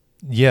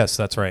 Yes,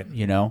 that's right.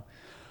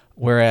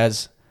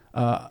 Whereas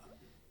I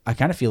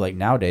kind of feel like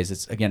nowadays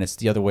it's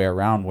the other way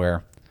around,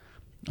 where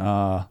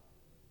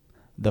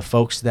the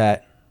folks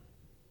that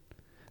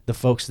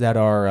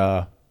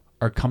are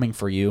coming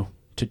for you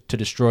to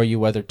destroy you,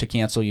 whether to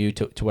cancel you,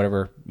 to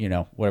whatever,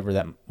 whatever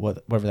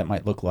that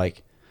might look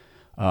like.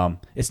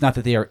 It's not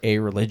that they are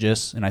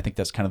a-religious, and I think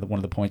that's kind of one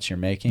of the points you're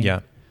making.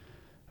 Yeah.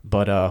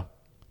 But I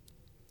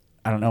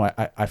don't know.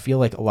 I feel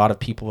like a lot of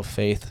people of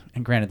faith,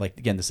 and granted, like,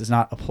 again, this does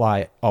not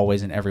apply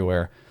always and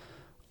everywhere.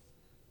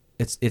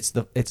 It's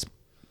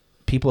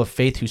people of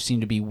faith who seem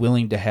to be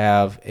willing to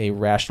have a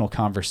rational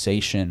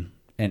conversation,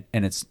 and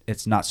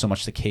it's not so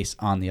much the case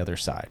on the other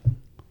side.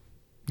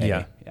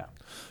 Maybe.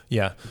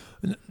 Yeah.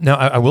 Now,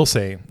 I will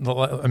say,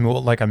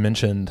 like I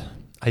mentioned,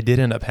 I did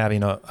end up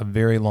having a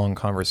very long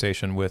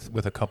conversation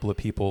with a couple of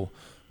people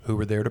who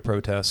were there to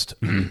protest,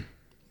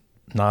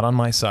 not on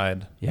my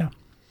side. Yeah.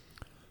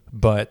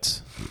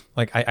 But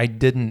like I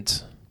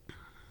didn't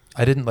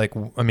like,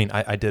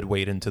 I did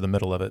wait into the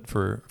middle of it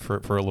for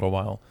a little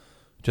while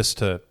just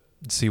to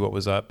see what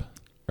was up.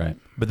 Right.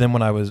 But then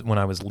when I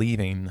was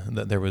leaving,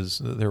 there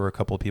were a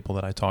couple of people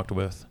that I talked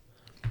with,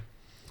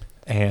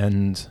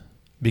 and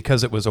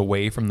because it was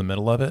away from the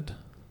middle of it.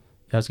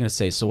 I was going to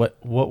say, so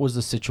what was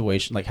the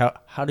situation? Like, how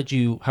were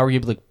you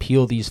able to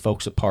peel these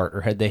folks apart, or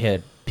had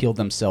they peeled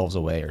themselves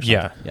away or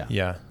something?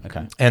 Yeah.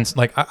 Okay. And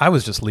like, I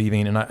was just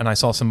leaving, and I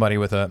saw somebody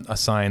with a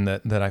sign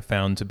that I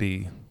found to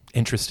be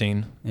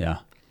interesting. Yeah.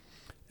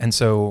 And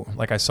so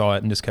like I saw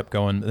it and just kept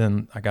going.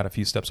 Then I got a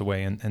few steps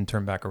away and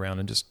turned back around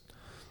and just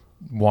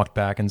walked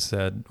back and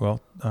said,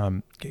 well,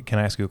 can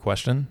I ask you a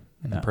question?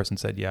 And the person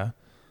said, yeah.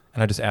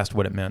 And I just asked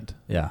what it meant.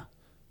 Yeah.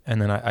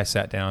 And then I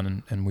sat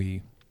down and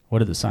we... What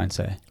did the sign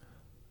say?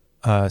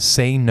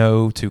 Say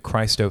no to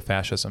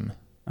Christo-fascism.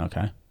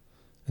 Okay.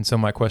 And so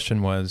my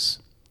question was...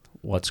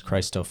 What's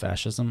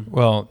Christo-fascism?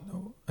 Well,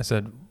 I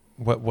said,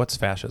 what's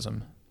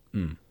fascism?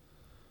 Mm.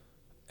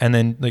 And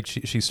then like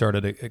she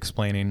started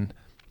explaining,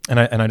 and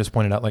I just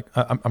pointed out, like,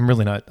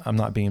 I'm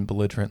not being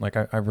belligerent. Like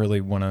I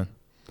really want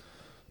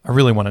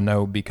to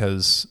know,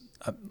 because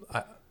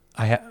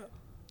I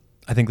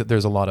think that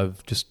there's a lot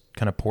of just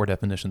kind of poor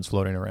definitions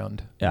floating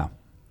around. Yeah.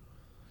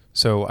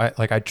 So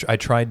I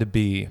tried to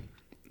be...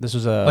 This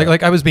was a...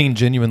 Like I was being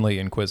genuinely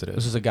inquisitive.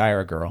 This is a guy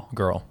or a girl?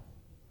 Girl.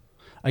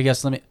 I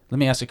guess let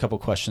me ask a couple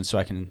questions so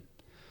I can...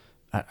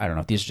 I don't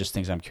know. These are just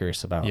things I'm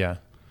curious about. Yeah.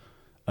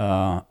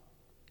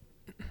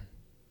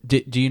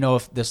 Do you know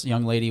if this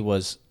young lady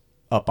was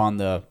up on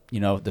the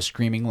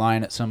screaming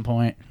line at some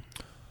point?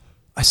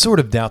 I sort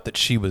of doubt that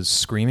she was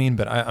screaming,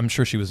 but I'm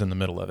sure she was in the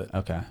middle of it.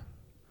 Okay.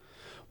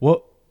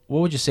 What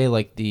would you say,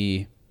 like,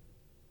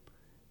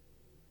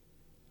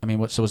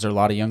 so was there a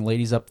lot of young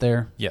ladies up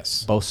there?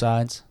 Yes. Both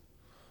sides?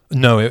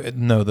 No,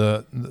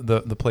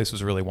 the place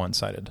was really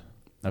one-sided.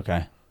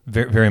 Okay.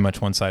 Very, very much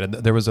one-sided.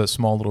 There was a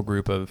small little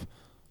group of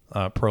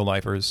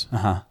pro-lifers.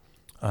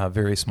 Uh-huh.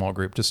 Very small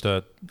group, just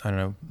I don't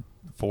know,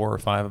 4 or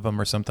 5 of them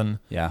or something.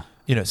 Yeah.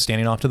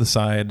 Standing off to the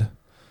side.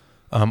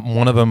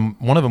 One of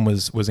them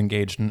was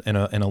engaged in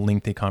a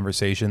lengthy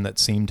conversation that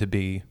seemed to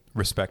be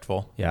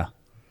respectful. Yeah.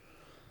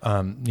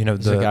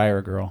 Was it a guy or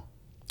a girl?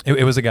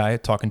 It was a guy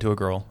talking to a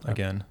girl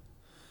again.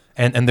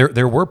 And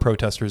there were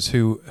protesters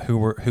who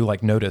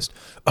like noticed,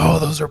 oh,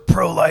 those are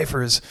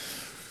pro-lifers,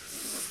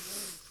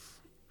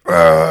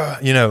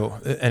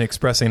 and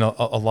expressing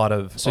a lot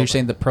of. So you're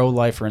saying the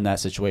pro-lifer in that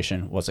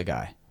situation was a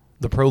guy?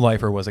 The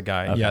pro-lifer was a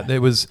guy. Okay. Yeah, it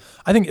was.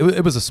 I think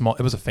it was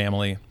a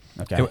family.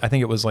 Okay. I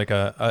think it was like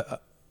a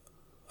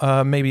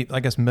maybe,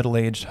 I guess,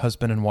 middle-aged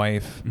husband and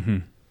wife,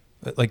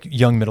 like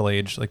young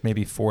middle-aged, like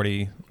maybe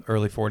 40,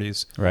 early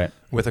 40s, right?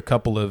 With a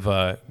couple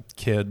of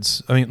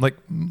kids. I mean, like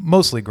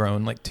mostly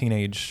grown, like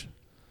teenage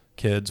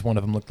kids. One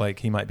of them looked like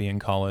he might be in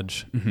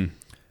college,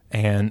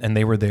 and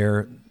they were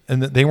there,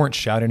 and they weren't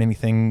shouting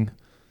anything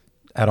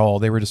at all.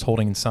 They were just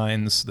holding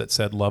signs that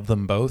said "Love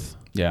them both."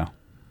 Yeah,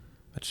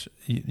 which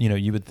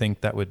you would think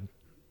that would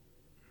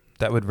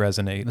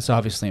resonate. It's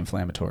obviously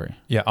inflammatory.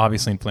 Yeah,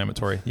 obviously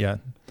inflammatory. Yeah,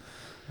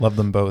 love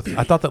them both.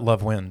 I thought that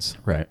love wins.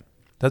 Right.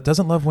 That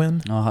doesn't love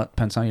win? Oh, it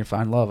depends on how you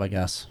find love, I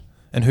guess.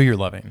 And who you're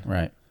loving.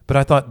 Right. But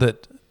I thought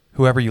that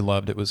whoever you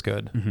loved, it was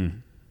good. Mm-hmm.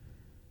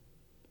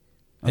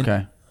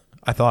 Okay.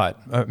 I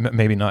thought.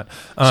 Maybe not.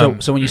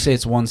 So when you say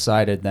it's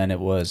one-sided, then it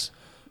was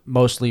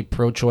mostly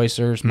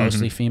pro-choicers,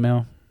 mostly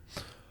female?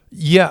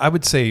 Yeah, I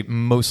would say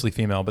mostly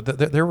female, but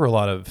there were a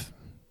lot of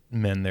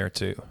men there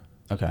too.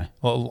 Okay.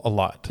 Well, a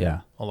lot. Yeah.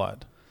 A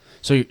lot.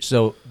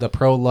 So the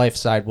pro-life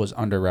side was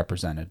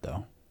underrepresented,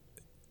 though?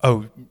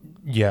 Oh,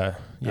 yeah.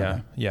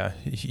 Okay. Yeah.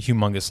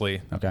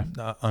 Humongously. Okay.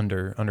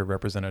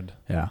 Underrepresented.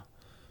 Yeah.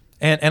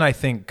 And I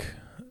think,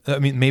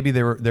 maybe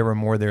there were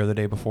more there the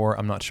day before.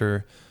 I'm not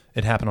sure.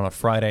 It happened on a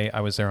Friday. I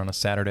was there on a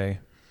Saturday.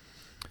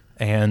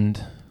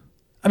 And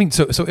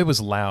so it was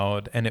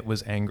loud and it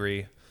was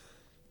angry,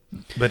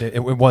 but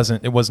it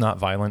was not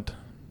violent.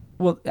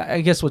 Well,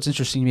 I guess what's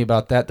interesting to me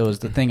about that, though, is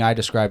the thing I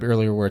described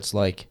earlier, where it's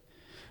like,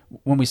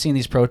 when we've seen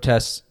these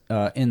protests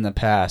in the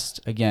past,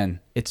 again,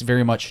 it's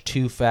very much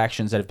two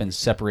factions that have been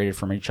separated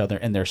from each other,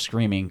 and they're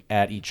screaming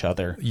at each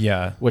other.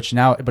 Yeah.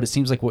 But it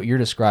seems like what you're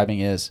describing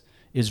is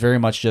is very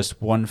much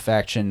just one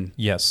faction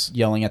Yes.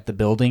 yelling at the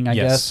building, I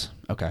Yes. guess.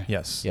 Okay.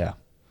 Yes. Yeah.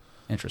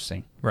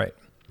 Interesting. Right.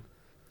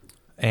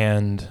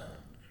 And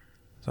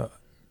so,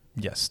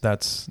 yes, that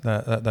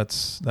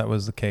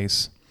was the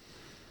case.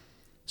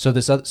 So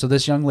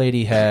this young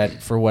lady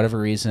had, for whatever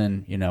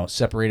reason,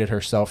 separated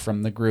herself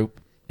from the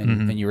group,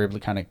 and you were able to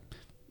kind of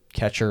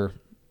catch her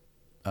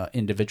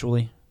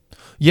individually.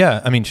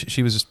 Yeah, I mean,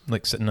 she was just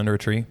like sitting under a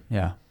tree.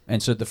 Yeah.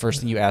 And so the first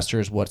thing you asked her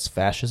is, what's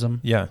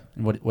fascism? Yeah.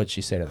 And what did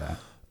she say to that?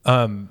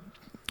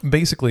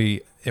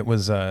 Basically, it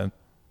was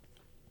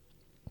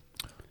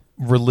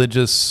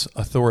religious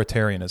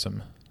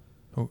authoritarianism.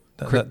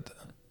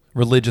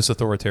 Religious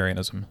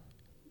authoritarianism.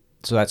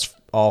 So that's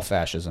all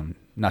fascism,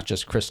 not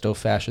just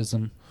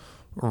Christo-fascism?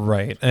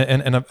 Right.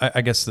 And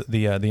I guess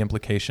the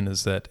implication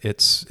is that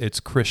it's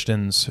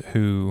Christians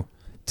who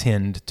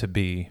tend to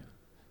be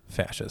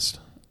fascist.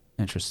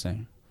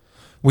 Interesting.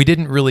 We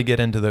didn't really get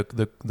into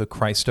the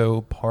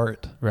Christo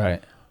part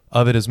Right.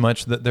 of it as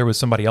much. That there was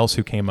somebody else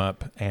who came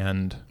up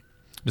and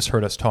just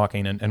heard us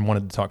talking and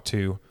wanted to talk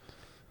too,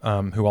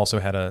 who also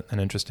had an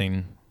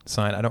interesting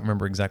sign. I don't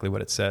remember exactly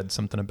what it said.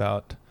 Something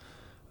about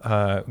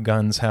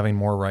guns having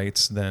more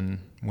rights than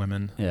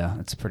women. Yeah,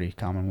 that's a pretty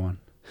common one.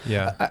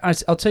 Yeah.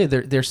 I'll tell you,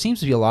 there seems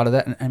to be a lot of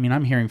that. And I mean,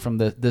 I'm hearing from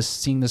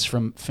seeing this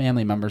from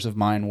family members of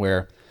mine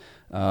where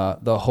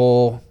the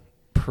whole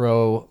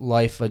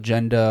pro-life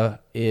agenda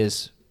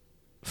is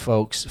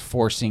folks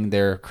forcing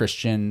their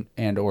Christian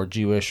and or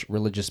Jewish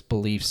religious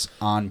beliefs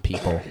on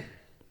people.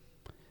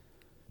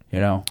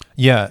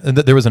 Yeah,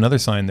 there was another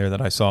sign there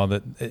that I saw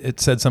that it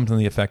said something to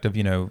the effect of,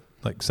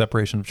 like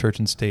separation of church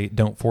and state,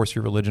 don't force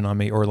your religion on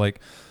me, or like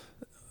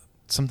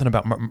something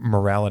about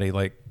morality,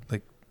 like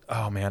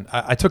oh man,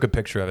 I took a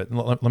picture of it.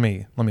 Let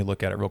me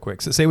look at it real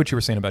quick. So say what you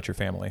were saying about your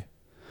family.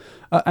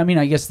 I mean,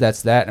 I guess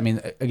that's that. I mean,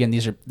 again,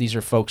 these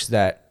are folks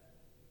that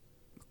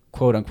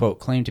quote unquote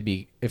claim to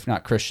be, if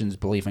not Christians,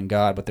 believe in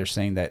God, but they're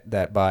saying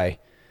that by,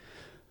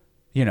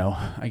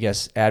 I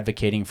guess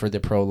advocating for the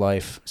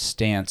pro-life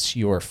stance,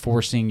 you're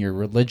forcing your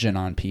religion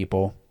on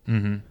people,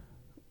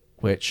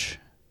 which,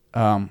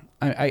 I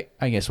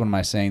guess, what am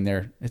I saying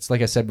there? It's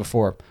like I said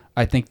before,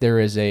 I think there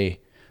is a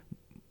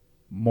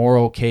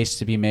moral case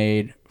to be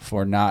made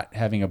for not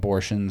having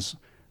abortions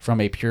from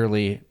a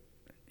purely,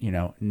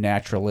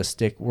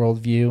 naturalistic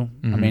worldview.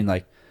 I mean,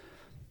 like,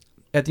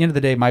 at the end of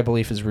the day, my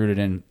belief is rooted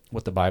in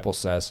what the Bible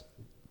says.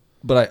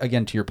 But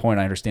again, to your point,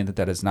 I understand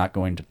that is not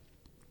going to,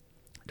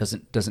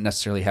 doesn't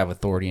necessarily have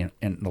authority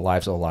in the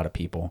lives of a lot of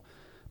people.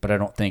 But I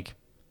don't think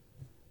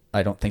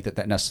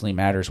that necessarily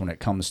matters when it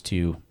comes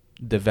to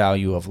the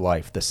value of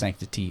life, the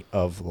sanctity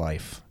of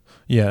life.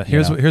 Yeah,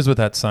 here's what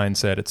that sign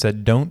said. It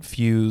said, "Don't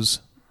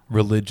fuse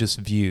religious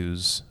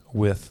views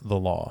with the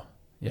law."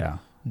 Yeah.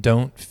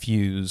 Don't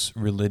fuse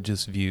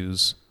religious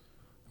views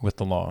with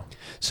the law.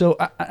 So,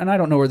 I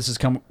don't know where this is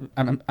coming.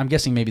 I'm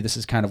guessing maybe this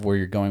is kind of where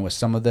you're going with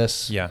some of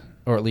this. Yeah.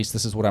 Or at least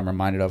this is what I'm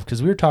reminded of.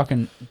 Because we were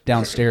talking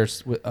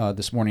downstairs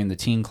this morning in the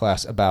teen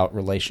class about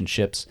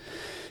relationships.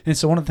 And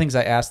so one of the things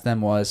I asked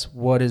them was,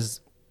 what is,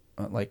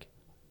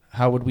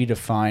 how would we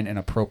define an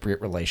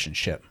appropriate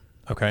relationship?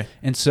 Okay.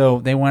 And so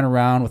they went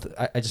around with,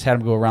 I just had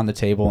them go around the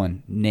table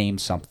and name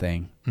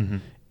something. Mm-hmm.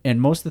 And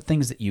most of the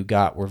things that you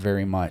got were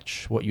very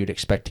much what you'd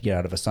expect to get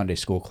out of a Sunday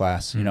school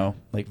class,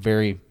 like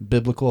very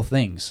biblical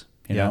things,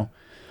 you know.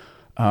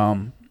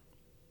 And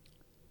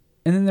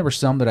then there were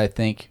some that I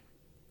think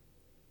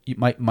you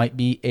might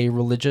be a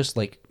religious,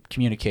 like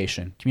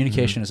communication.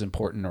 Communication is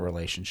important in a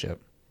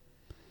relationship.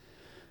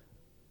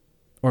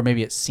 Or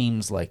maybe it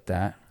seems like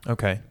that.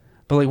 Okay.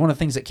 But like one of the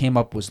things that came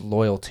up was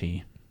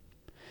loyalty.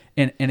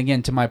 And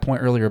again, to my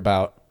point earlier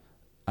about,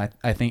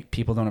 I think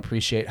people don't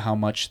appreciate how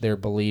much their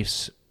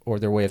beliefs or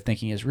their way of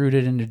thinking is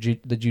rooted in the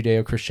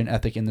Judeo-Christian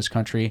ethic in this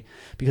country.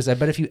 Because I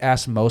bet if you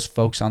ask most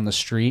folks on the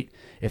street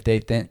if they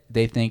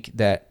think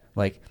that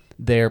like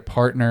their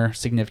partner,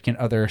 significant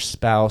other,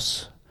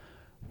 spouse,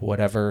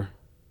 whatever,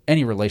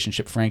 any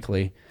relationship,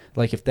 frankly,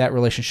 like if that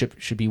relationship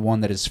should be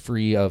one that is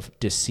free of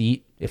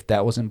deceit, if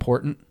that was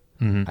important,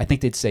 I think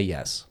they'd say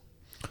yes.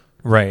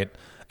 Right.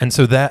 And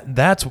so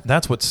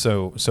that's what's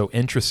so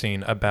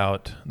interesting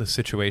about the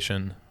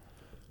situation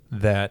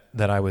that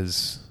I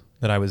was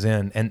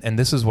in, and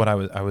this is what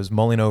I was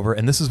mulling over,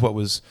 and this is what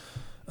was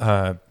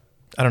I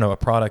don't know, a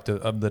product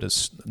of the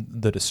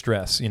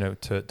distress,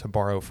 to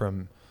borrow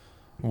from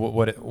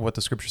what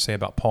the scriptures say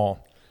about Paul.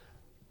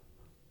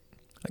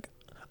 Like,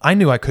 I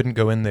knew I couldn't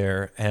go in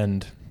there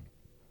and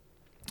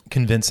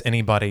convince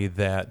anybody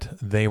that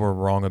they were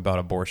wrong about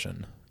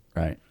abortion.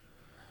 Right.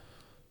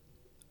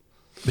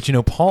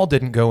 But Paul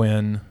didn't go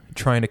in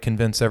trying to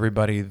convince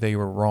everybody they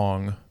were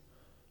wrong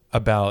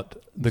about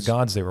the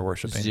gods they were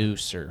worshiping.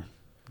 Zeus or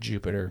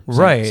Jupiter.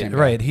 Same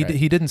right.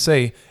 He didn't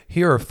say,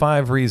 here are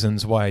 5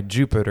 reasons why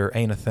Jupiter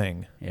ain't a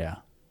thing. Yeah.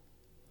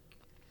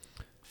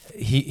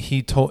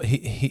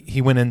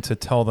 He went in to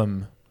tell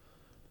them,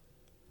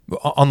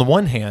 on the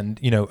one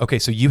hand, okay,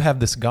 so you have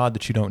this God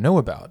that you don't know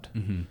about.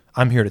 Mm-hmm.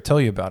 I'm here to tell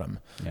you about him.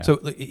 Yeah. So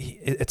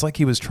it's like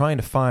he was trying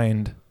to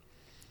find,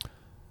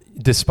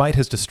 despite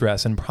his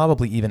distress and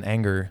probably even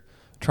anger,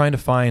 trying to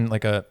find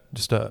like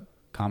just a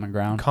common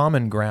ground.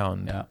 Common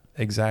ground. Yeah.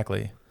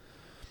 Exactly.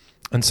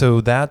 And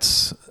so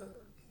that's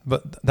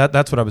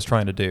what I was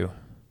trying to do.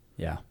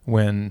 Yeah.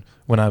 When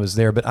I was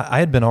there, but I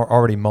had been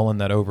already mulling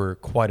that over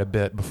quite a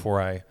bit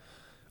before I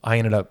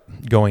ended up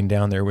going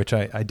down there, which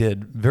I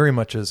did very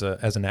much as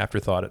an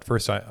afterthought. At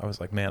first, I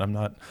was like,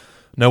 man,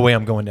 no way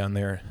I'm going down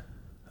there.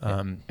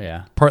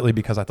 Yeah. Partly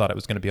because I thought it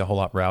was going to be a whole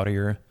lot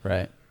rowdier,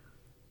 Right.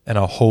 and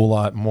a whole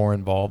lot more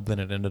involved than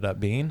it ended up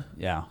being.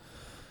 Yeah.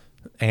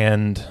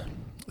 And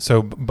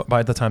so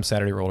by the time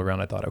Saturday rolled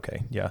around, I thought,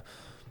 okay, yeah,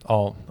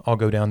 I'll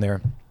go down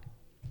there.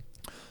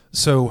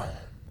 So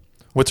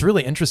what's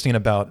really interesting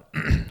about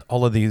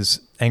all of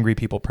these angry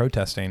people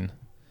protesting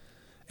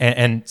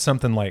and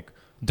something like,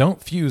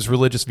 don't fuse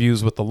religious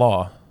views with the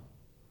law.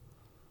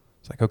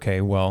 It's like,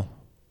 okay, well,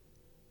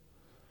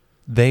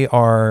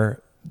 they're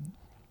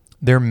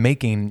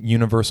making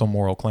universal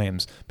moral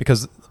claims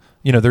because,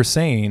 they're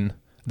saying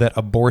that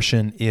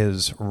abortion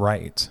is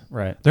right.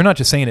 Right. They're not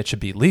just saying it should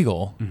be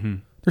legal. Mm-hmm.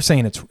 They're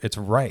saying it's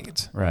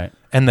right. Right.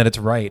 And that it's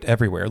right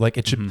everywhere. Like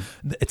it should,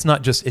 it's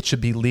not just, it should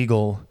be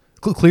legal.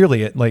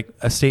 Clearly like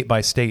a state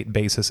by state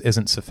basis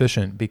isn't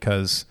sufficient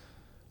because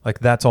like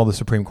that's all the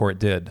Supreme Court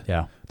did.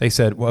 Yeah. They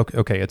said, well,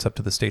 okay, it's up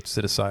to the states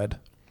to decide.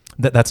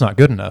 That's not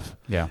good enough.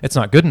 Yeah. It's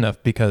not good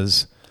enough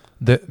because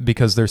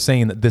they're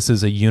saying that this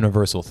is a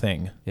universal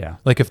thing. Yeah.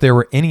 Like if there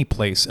were any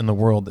place in the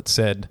world that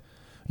said,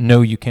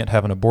 no, you can't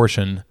have an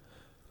abortion,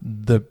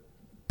 the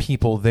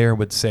people there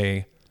would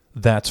say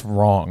that's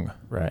wrong.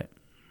 Right.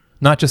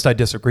 Not just I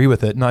disagree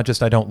with it, not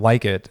just I don't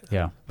like it,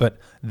 Yeah. but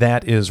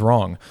that is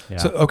wrong. Yeah.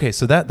 So, okay,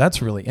 so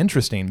that's really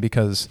interesting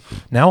because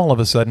now all of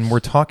a sudden we're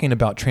talking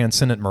about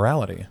transcendent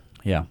morality.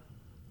 Yeah.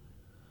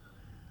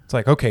 It's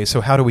like, okay, so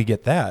how do we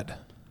get that?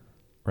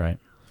 Right.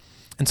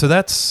 And so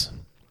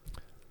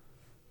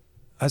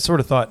I sort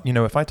of thought,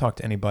 if I talk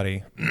to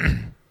anybody,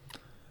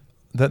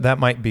 that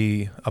might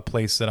be a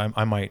place that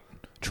I might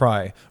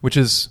try, which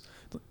is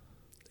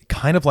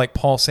kind of like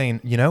Paul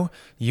saying,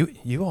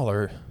 you all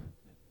are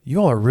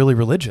really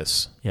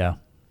religious. Yeah.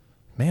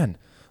 Man,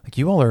 like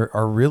you all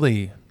are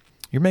really,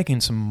 you're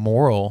making some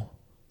moral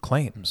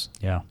claims.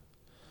 Yeah.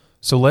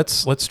 So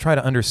let's try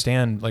to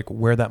understand like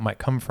where that might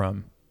come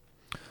from.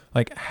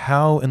 Like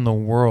how in the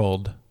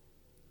world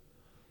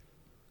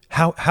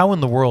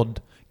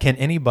can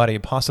anybody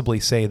possibly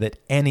say that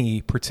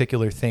any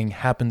particular thing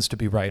happens to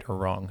be right or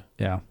wrong?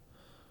 Yeah.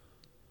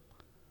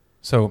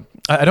 So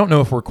I don't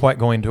know if we're quite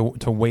going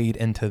to wade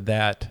into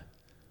that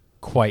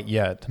quite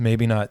yet.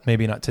 Maybe not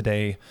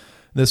today.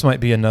 This might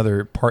be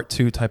another part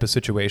 2 type of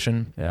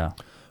situation. Yeah.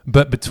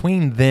 But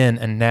between then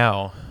and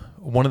now,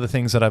 one of the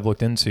things that I've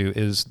looked into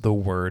is the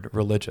word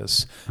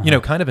religious.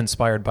 Kind of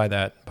inspired by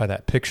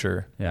that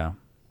picture. Yeah.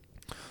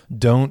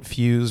 Don't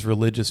fuse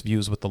religious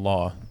views with the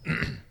law.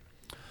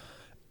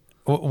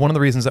 One of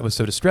the reasons that was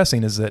so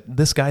distressing is that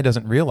this guy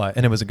doesn't realize,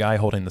 and it was a guy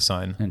holding the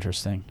sign.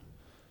 Interesting.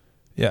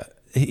 Yeah.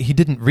 He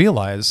didn't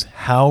realize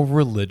how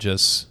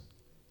religious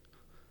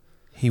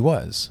he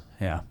was.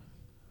 Yeah.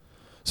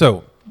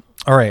 So,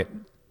 all right,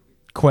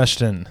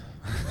 question.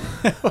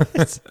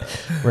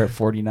 We're at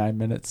 49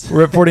 minutes.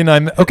 We're at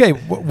 49. Okay,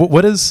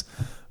 what is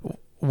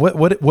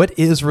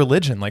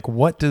religion? Like,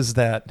 what does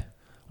that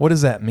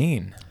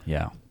mean?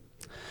 Yeah.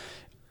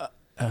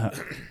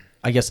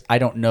 I guess I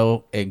don't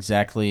know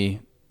exactly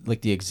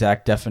like the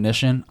exact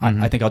definition.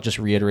 I think I'll just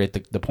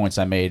reiterate the points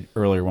I made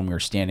earlier when we were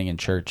standing in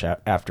church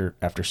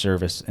after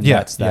service. And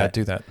that's that. Yeah,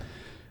 do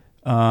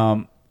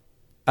that.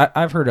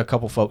 I've heard a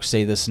couple folks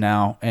say this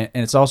now, and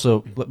it's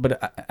also,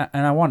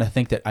 and I want to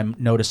think that I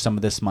noticed some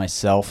of this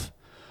myself.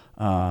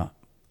 A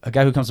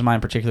guy who comes to mind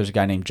in particular is a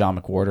guy named John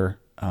McWhorter.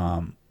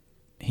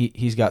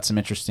 He's got some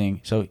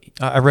interesting. So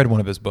I read one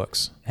of his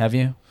books. Have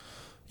you?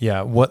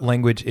 Yeah, what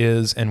language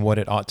is and what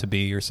it ought to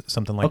be, or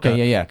something like that.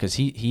 Okay, yeah, because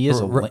he is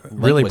a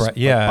really bright,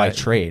 by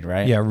trade,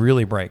 right? Yeah,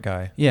 really bright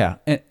guy. Yeah,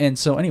 and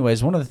so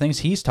anyways, one of the things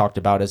he's talked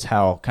about is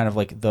how kind of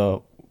like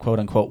the quote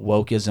unquote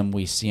wokeism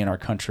we see in our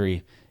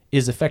country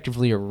is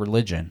effectively a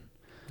religion.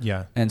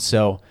 Yeah. And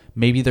so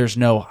maybe there's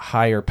no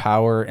higher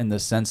power in the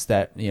sense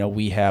that,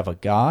 we have a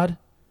God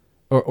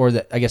or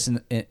that I guess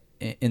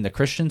in the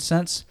Christian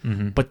sense,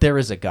 but there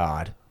is a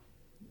God,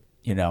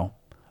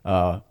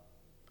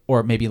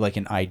 or maybe like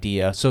an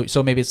idea.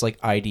 So maybe it's like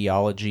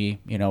ideology,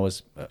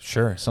 is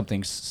sure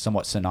something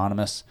somewhat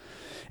synonymous.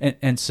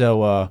 And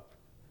so,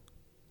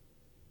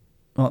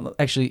 well,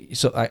 actually,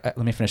 so let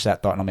me finish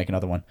that thought and I'll make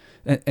another one.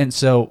 And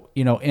so,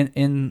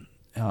 in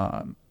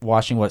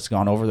watching what's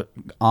gone over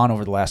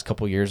the last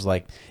couple of years,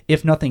 like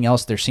if nothing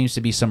else, there seems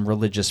to be some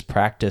religious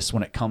practice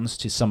when it comes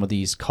to some of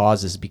these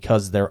causes,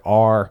 because there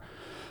are,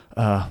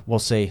 we'll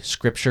say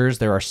scriptures,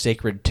 there are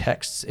sacred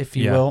texts, if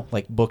you will,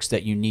 like books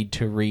that you need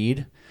to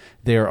read.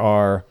 There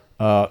are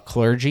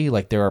clergy,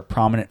 like there are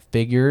prominent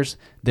figures.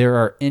 There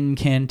are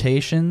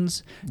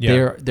incantations.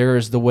 Yeah. There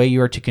is the way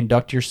you are to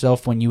conduct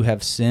yourself when you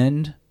have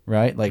sinned,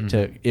 right? Like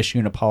to issue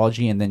an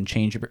apology and then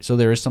change your... So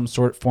there is some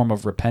form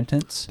of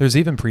repentance. There's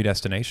even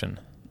predestination.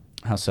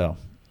 How so?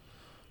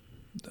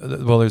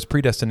 well, there's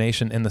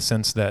predestination in the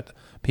sense that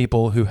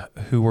people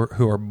who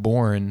are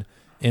born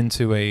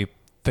into a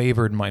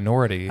favored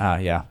minority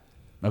Yeah.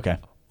 Okay.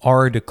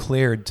 are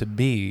declared to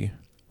be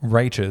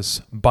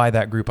righteous by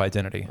that group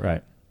identity.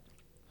 Right.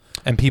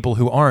 And people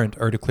who aren't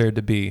are declared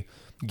to be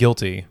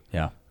guilty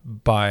Yeah.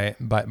 by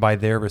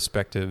their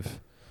respective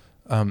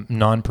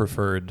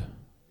non-preferred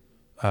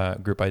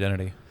group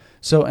identity.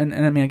 So, and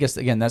I mean, I guess,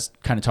 again, that's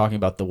kind of talking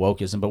about the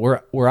wokeism, but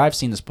where I've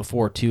seen this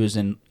before too is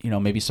in,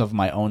 maybe some of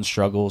my own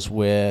struggles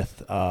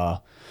with,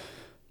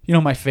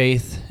 my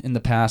faith in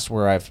the past,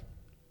 where I've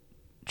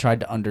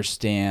tried to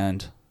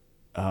understand,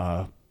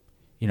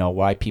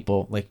 why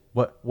people, like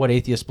what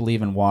atheists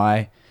believe and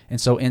why.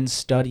 And so in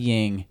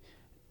studying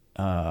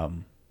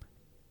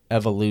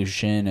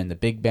evolution and the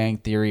Big Bang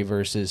Theory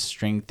versus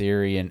string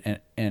theory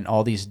and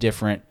all these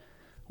different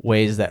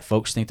ways that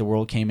folks think the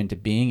world came into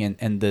being,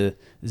 and the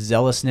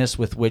zealousness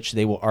with which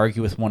they will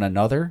argue with one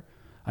another.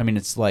 I mean,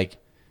 it's like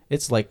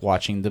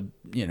watching the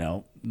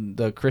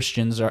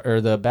Christians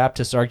or the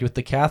Baptists argue with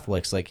the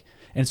Catholics.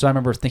 And so I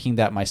remember thinking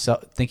that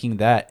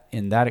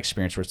in that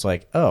experience, where it's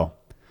like, oh,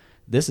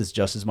 this is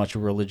just as much a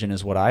religion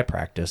as what I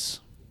practice.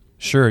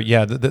 Sure.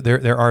 Yeah.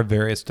 There are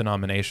various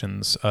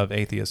denominations of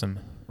atheism.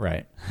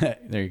 Right.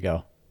 There you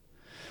go.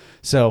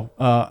 So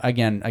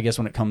again, I guess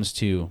when it comes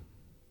to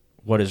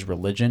what is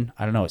religion,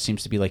 I don't know. It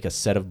seems to be like a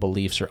set of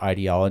beliefs or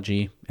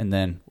ideology, and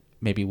then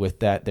maybe with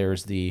that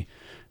there's the,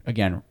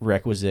 again,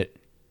 requisite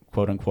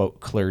quote unquote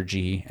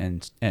clergy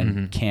and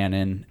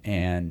canon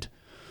and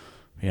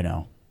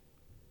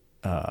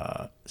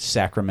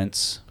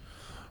sacraments.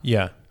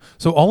 Yeah.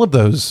 So all of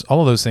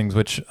those things,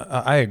 which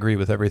I agree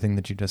with everything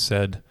that you just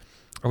said.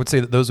 I would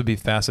say that those would be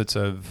facets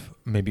of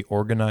maybe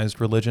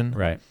organized religion.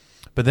 Right.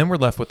 But then we're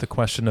left with the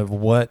question of,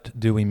 what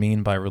do we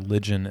mean by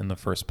religion in the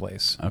first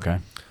place? Okay.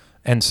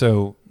 And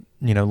so,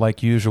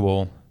 like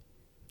usual,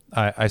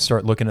 I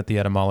start looking at the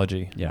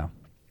etymology. Yeah.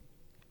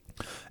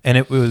 And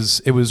it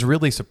was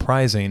really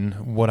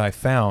surprising what I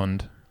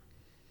found,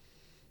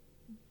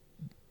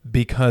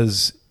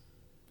 because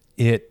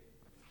it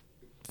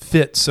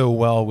fit so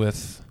well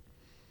with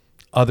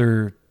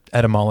other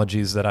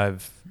etymologies that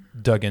I've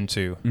dug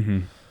into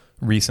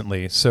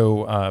recently.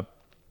 So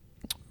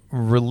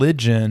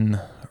religion,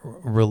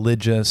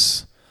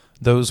 religious,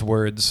 those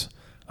words,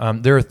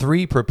 there are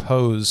 3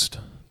 proposed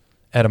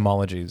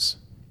etymologies.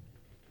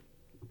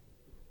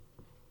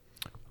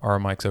 Are our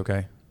mics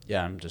okay?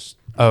 Yeah, I'm just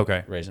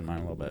okay. Raising mine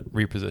a little bit.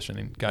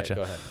 Repositioning. Gotcha.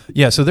 Okay, go ahead.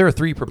 Yeah, so there are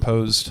 3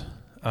 proposed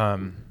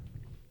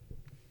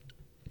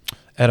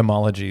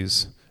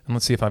etymologies. And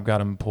let's see if I've got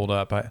them pulled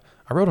up. I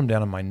wrote them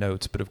down in my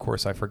notes, but of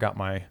course I forgot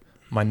my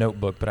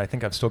notebook, but I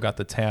think I've still got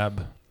the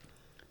tab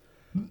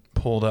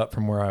pulled up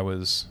from where I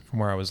was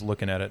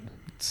looking at it.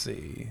 Let's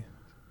see.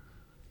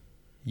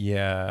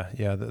 Yeah,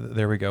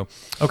 there we go.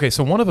 Okay,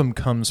 so one of them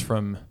comes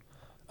from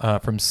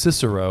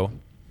Cicero,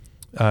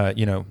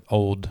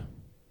 old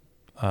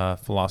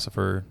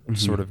philosopher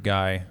sort of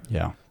guy.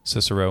 Yeah.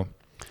 Cicero.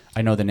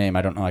 I know the name.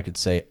 I don't know. I could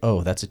say,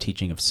 oh, that's a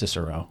teaching of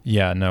Cicero.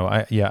 Yeah, no,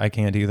 I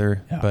can't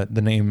either, but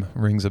the name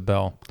rings a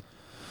bell.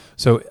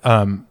 So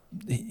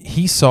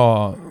he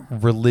saw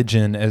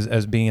religion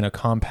as being a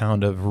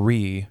compound of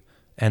re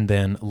and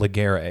then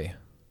legere.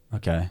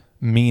 Okay.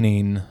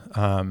 Meaning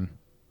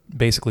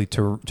basically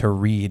to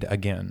read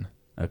again.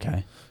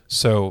 Okay.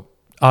 So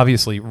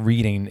obviously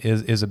reading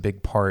is a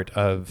big part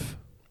of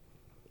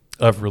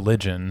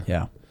religion.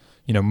 Yeah.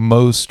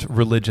 Most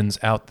religions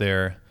out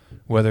there,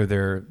 whether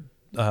they're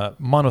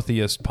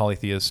monotheist,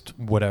 polytheist,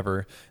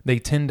 whatever, they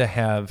tend to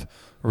have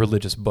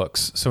religious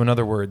books. So in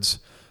other words,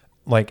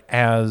 like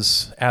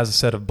as a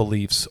set of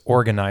beliefs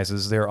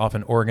organizes, they're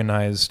often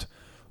organized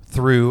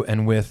through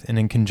and with and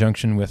in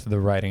conjunction with the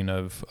writing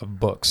of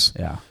books.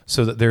 Yeah.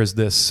 So that there's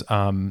this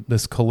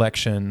this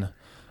collection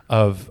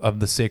of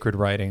the sacred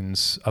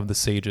writings of the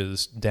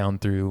sages down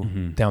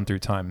through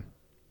time.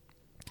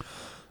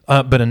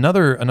 But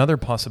another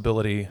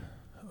possibility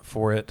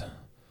for it.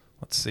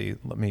 Let's see.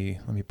 Let me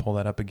pull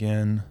that up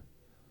again.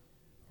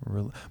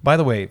 By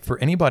the way, for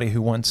anybody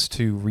who wants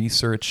to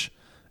research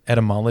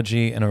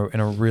etymology in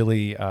a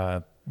really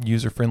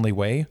user-friendly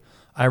way,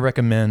 I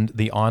recommend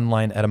the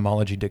online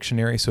etymology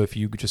dictionary. So if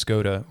you just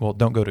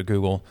don't go to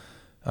Google.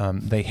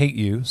 They hate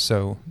you,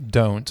 so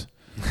don't.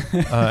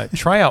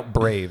 Try out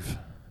Brave.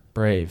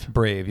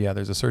 Brave. Yeah,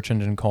 there's a search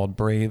engine called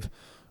Brave,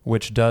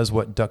 which does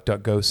what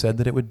DuckDuckGo said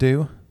that it would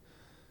do,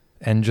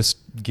 and just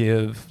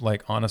give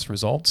like honest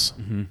results.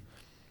 Mm-hmm.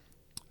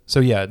 So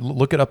yeah,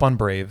 look it up on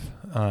Brave,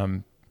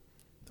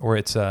 or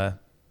it's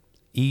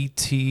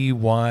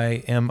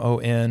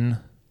ETYMONLINE.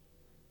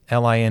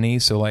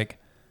 So like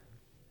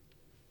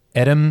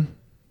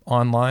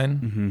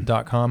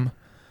etymonline.com.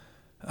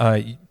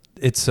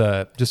 It's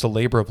just a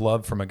labor of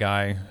love from a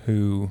guy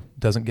who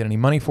doesn't get any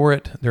money for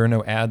it. There are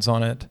no ads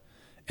on it,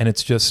 and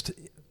it's just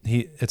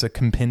it's a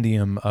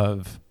compendium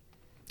of,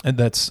 and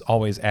that's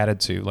always added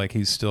to. Like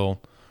he's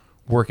still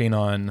working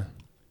on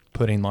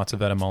putting lots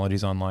of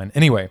etymologies online.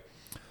 Anyway,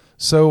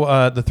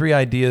 so the 3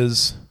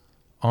 ideas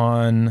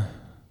on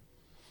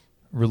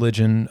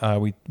religion.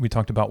 We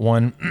talked about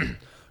one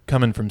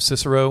coming from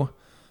Cicero,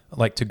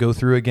 like to go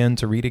through again,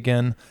 to read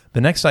again.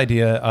 The next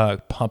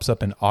idea pops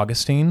up in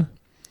Augustine,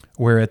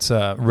 where it's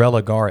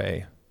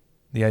religare.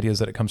 The idea is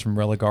that it comes from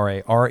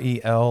religare,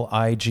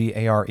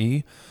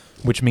 R-E-L-I-G-A-R-E,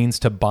 which means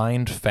to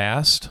bind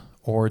fast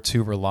or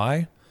to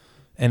rely.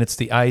 And it's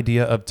the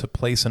idea of to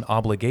place an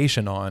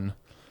obligation on,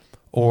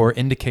 or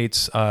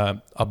indicates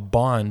a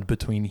bond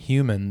between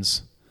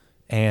humans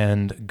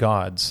and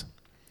gods.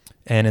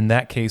 And in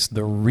that case,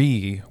 the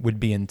re would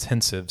be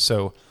intensive.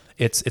 So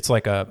it's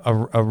like a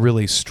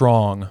really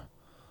strong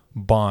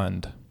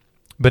bond.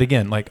 But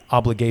again, like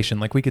obligation,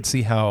 like we could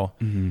see how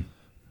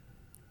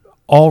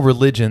all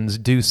religions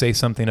do say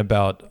something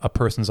about a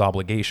person's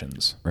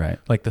obligations. Right.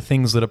 Like the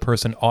things that a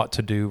person ought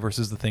to do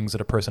versus the things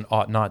that a person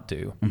ought not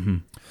do. Mm-hmm.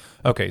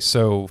 Okay,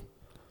 so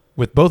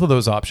with both of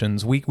those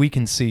options, we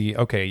can see,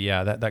 okay,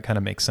 yeah, that kind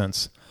of makes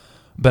sense.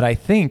 But I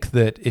think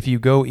that if you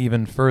go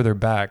even further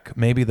back,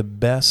 maybe the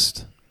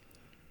best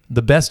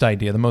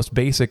idea, the most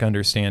basic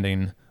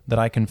understanding that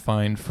I can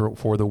find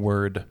for the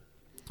word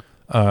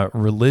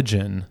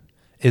religion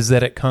is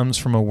that it comes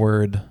from a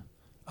word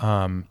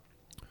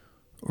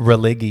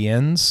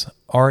religiens,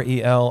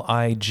 R-E-L-I-G-I-E-N-S,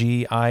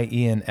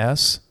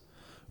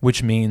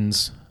 which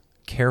means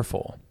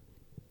careful.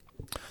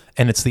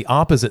 And it's the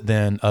opposite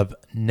then of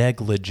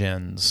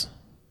negligens.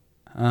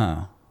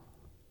 Oh.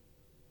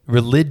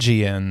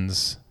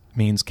 Religiens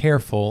means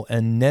careful,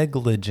 and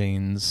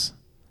negligens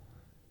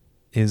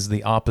is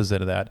the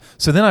opposite of that.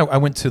 So then I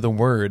went to the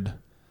word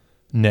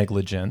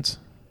negligent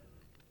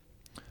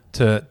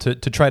to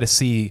try to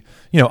see,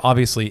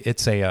 obviously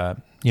it's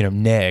a,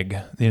 neg,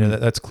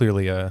 that's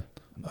clearly a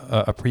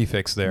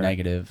prefix there.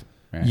 Negative.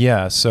 Right.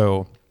 Yeah,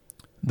 so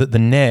the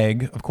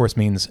neg, of course,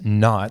 means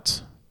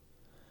not.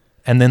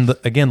 And then,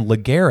 again,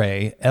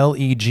 legere,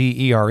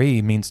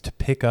 L-E-G-E-R-E, means to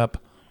pick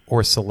up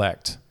or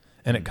select.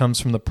 And it comes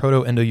from the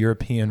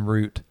Proto-Indo-European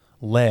root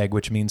leg,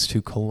 which means to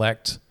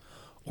collect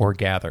or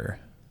gather.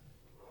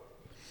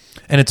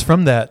 And it's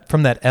from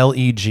that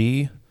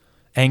L-E-G,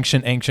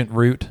 ancient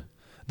root,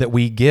 that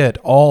we get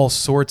all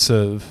sorts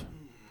of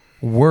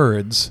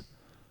words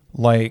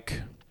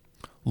like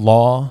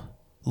law,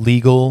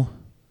 legal,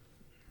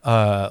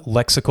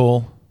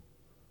 lexical,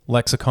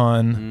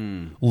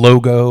 lexicon,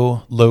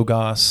 logo,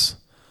 logos,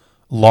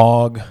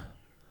 log,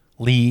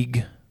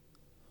 league.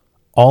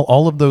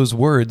 All of those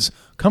words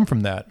come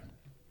from that.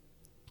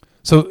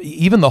 So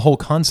even the whole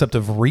concept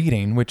of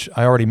reading, which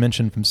I already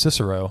mentioned from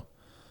Cicero,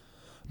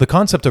 the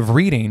concept of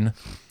reading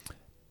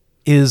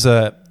is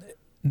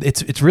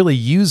it's really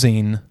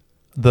using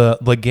the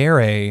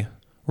legere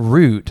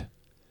root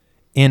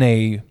in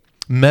a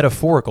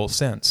metaphorical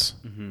sense.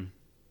 Mm-hmm.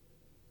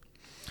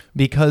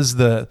 Because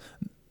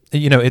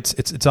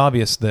it's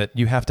obvious that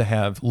you have to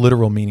have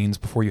literal meanings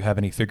before you have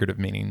any figurative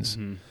meanings.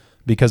 Mm-hmm.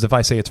 Because if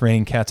I say it's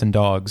raining cats and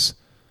dogs,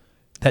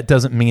 that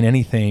doesn't mean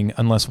anything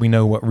unless we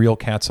know what real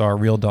cats are,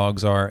 real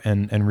dogs are,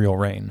 and real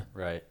rain.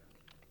 Right.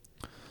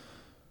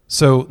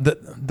 So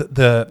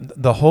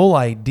the whole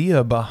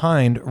idea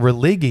behind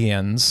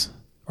religions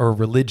or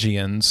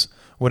religions,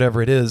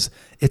 whatever it is,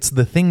 it's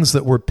the things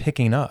that we're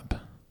picking up.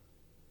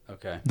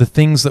 Okay. The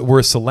things that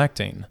we're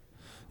selecting.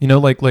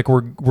 Like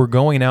we're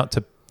going out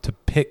to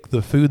pick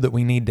the food that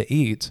we need to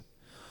eat.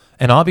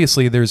 And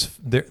obviously there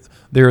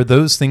are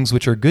those things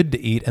which are good to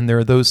eat, and there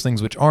are those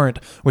things which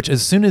aren't, which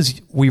as soon as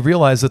we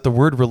realize that the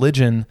word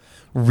religion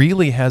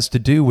really has to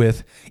do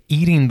with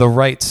eating the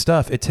right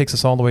stuff, it takes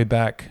us all the way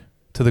back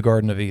to the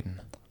Garden of Eden.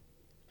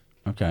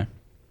 Okay.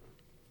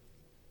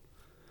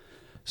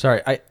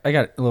 Sorry, I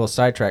got a little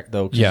sidetracked,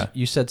 though. Yeah.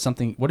 You said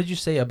something. What did you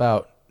say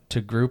about to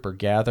group or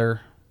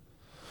gather?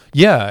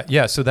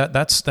 Yeah. So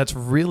that's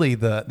really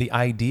the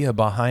idea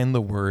behind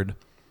the word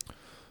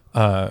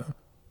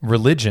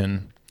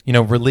religion.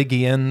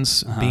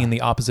 Religions being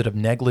the opposite of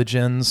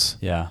negligens.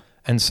 Yeah.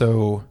 And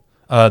so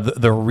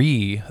the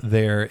re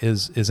there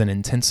is an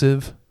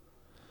intensive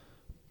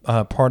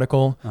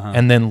particle,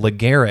 and then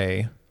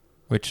legere,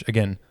 which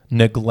again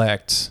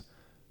neglect,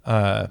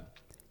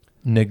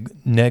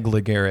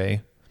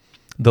 negligere.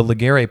 The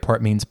legere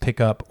part means pick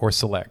up or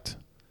select.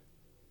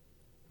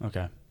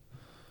 Okay.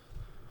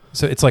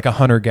 So it's like a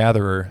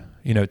hunter-gatherer,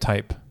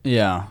 type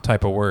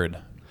of word.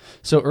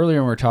 So earlier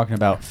when we were talking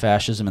about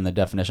fascism and the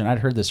definition, I'd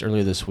heard this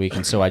earlier this week,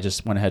 and so I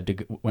just went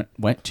ahead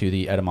went to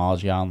the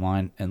etymology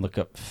online and looked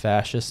up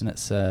fascist, and it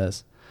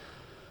says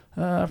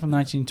from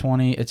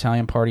 1920,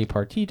 Italian party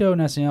Partito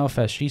Nazionale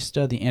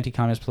Fascista, the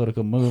anti-communist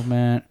political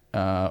movement.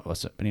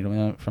 What's it?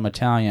 From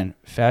Italian,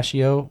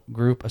 fascio,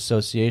 group,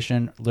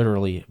 association,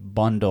 literally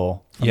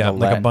bundle. From the like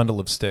Latin. a bundle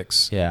of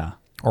sticks. Yeah.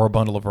 Or a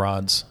bundle of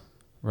rods.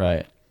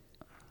 Right.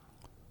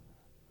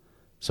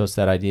 So it's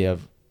that idea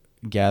of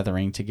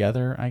gathering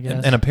together, I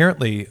guess. And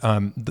apparently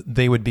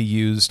they would be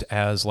used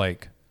as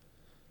like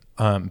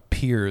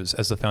piers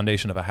as the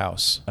foundation of a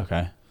house.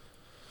 Okay.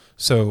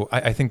 So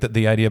I think that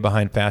the idea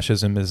behind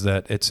fascism is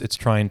that it's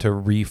trying to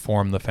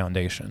reform the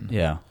foundation.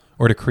 Yeah.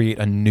 Or to create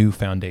a new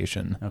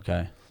foundation.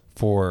 Okay.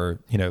 For,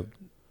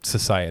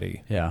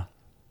 society. Yeah.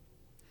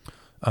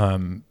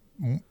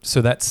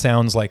 So that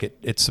sounds like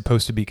it's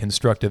supposed to be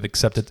constructive,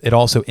 except it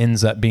also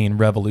ends up being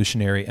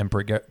revolutionary and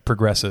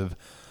progressive,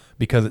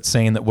 because it's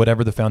saying that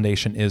whatever the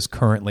foundation is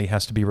currently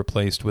has to be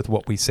replaced with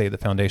what we say the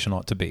foundation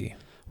ought to be.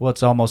 Well,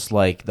 it's almost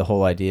like the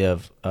whole idea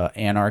of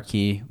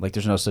anarchy. Like,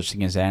 there's no such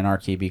thing as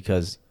anarchy,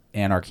 because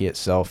anarchy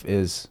itself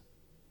is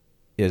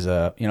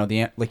a,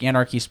 like,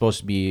 anarchy is supposed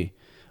to be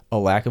a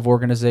lack of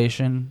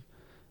organization,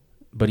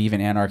 but even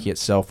anarchy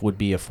itself would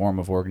be a form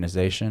of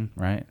organization,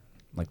 right?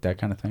 Like that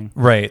kind of thing.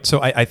 Right.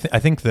 So I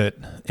think that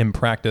in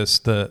practice,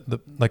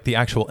 the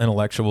actual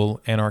intellectual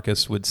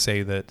anarchists would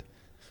say that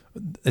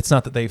it's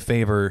not that they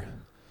favor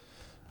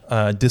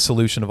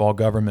dissolution of all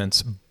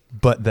governments,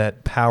 but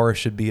that power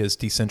should be as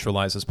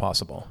decentralized as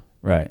possible.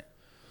 Right.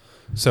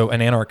 So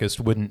an anarchist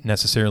wouldn't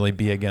necessarily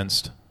be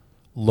against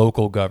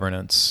local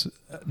governance.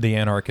 The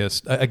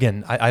anarchist,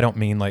 again, I don't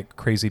mean like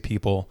crazy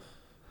people.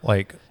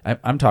 Like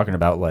I'm talking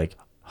about like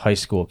high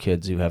school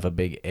kids who have a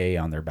big A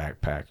on their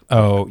backpack.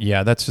 Oh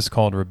yeah, that's just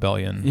called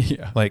rebellion.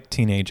 Yeah. Like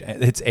teenage,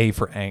 it's A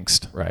for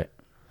angst. Right.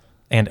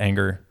 And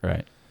anger.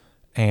 Right.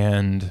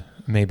 And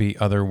maybe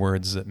other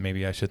words that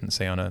maybe I shouldn't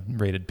say on a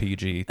rated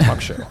PG talk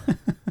show.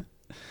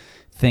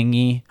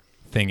 Thingy,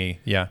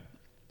 yeah.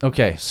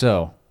 Okay,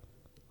 so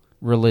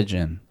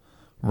religion.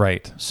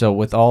 Right. So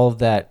with all of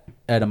that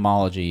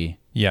etymology,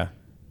 yeah.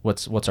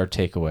 What's our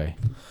takeaway?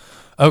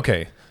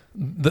 Okay.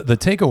 The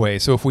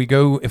takeaway, so if we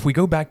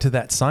go back to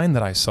that sign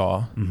that I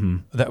saw,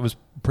 that was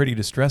pretty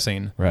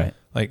distressing. Right.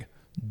 Like,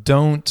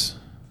 don't,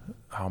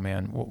 oh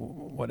man,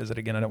 what is it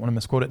again? I don't want to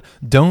misquote it.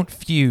 Don't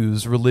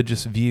fuse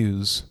religious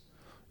views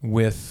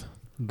with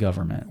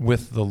government,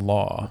 with the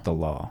law. With the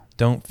law.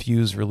 Don't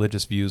fuse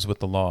religious views with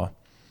the law.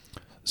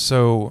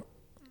 So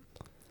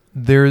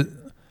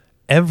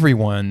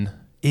everyone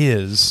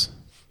is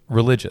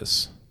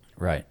religious.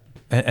 Right.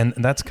 And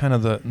that's kind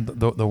of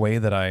the way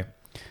that I...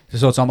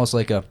 So it's almost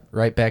like a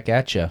right back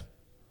at you.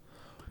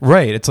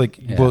 Right. It's like,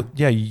 well,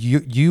 yeah,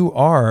 you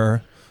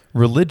are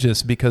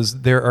religious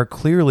because there are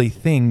clearly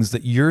things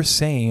that you're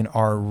saying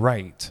are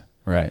right.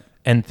 Right.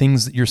 And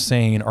things that you're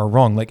saying are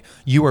wrong. Like,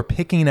 you are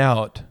picking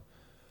out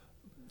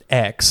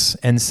X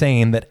and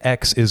saying that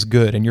X is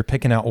good, and you're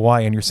picking out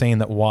Y and you're saying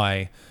that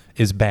Y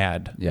is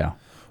bad. Yeah.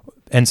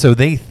 And so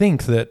they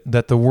think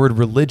that the word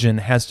religion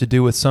has to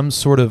do with some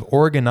sort of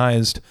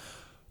organized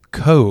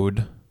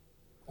code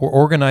or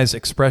organized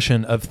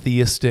expression of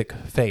theistic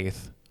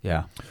faith.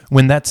 Yeah.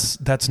 When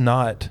that's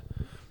not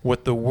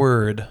what the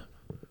word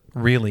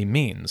really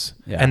means.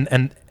 Yeah.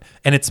 And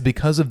it's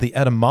because of the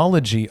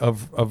etymology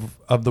of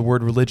the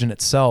word religion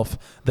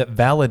itself that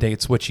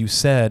validates what you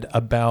said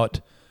about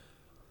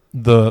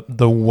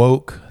the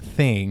woke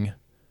thing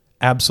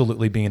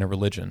absolutely being a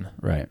religion.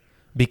 Right.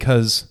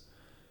 Because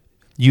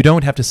you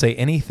don't have to say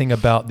anything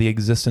about the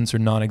existence or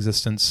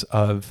non-existence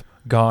of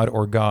God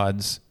or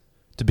gods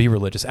to be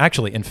religious.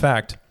 Actually, in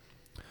fact,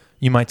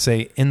 you might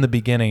say in the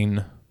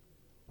beginning,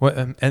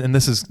 and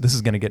this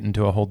is going to get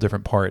into a whole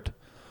different part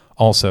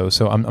also,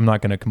 so I'm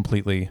not going to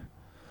completely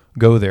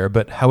go there,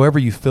 but however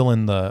you fill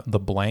in the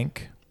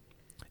blank,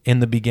 in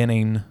the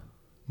beginning,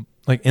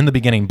 like in the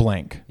beginning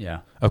blank. Yeah.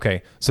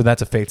 Okay, so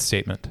that's a faith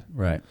statement.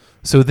 Right.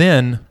 So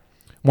then,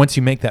 once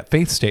you make that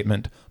faith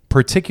statement,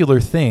 particular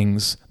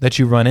things that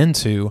you run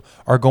into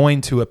are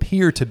going to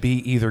appear to be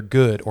either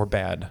good or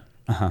bad.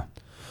 Uh-huh.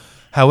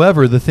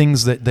 However, the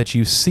things that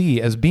you see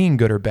as being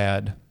good or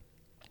bad,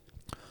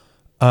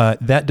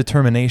 that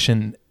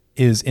determination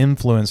is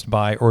influenced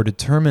by or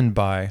determined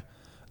by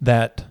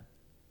that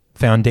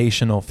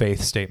foundational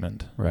faith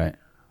statement. Right.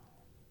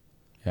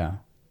 Yeah.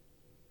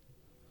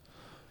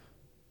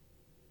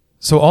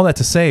 So all that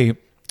to say,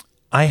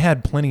 I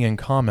had plenty in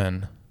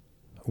common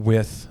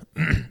with...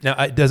 Now,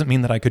 it doesn't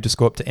mean that I could just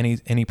go up to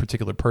any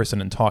particular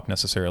person and talk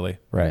necessarily.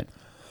 Right.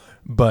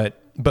 But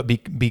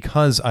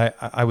because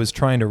I was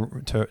trying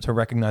to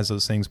recognize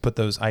those things, put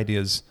those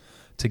ideas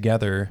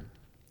together,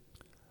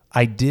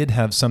 I did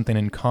have something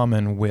in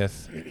common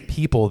with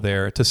people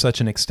there to such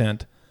an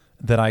extent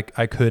that I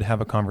could have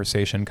a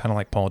conversation, kind of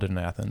like Paul did in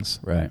Athens.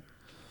 Right.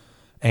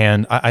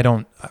 And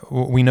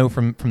we know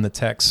from the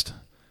text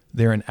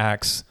there in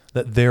Acts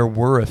that there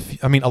were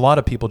a lot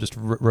of people just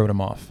wrote him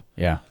off.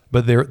 Yeah.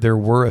 But there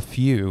were a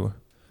few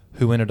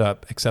who ended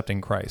up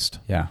accepting Christ.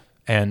 Yeah.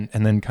 And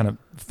then kind of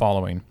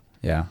following.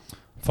 Yeah.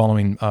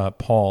 Following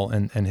Paul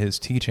and his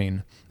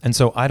teaching. And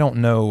so I don't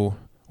know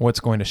what's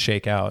going to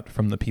shake out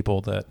from the people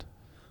that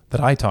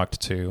I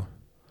talked to,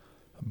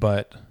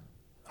 but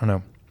I don't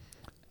know.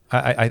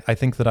 I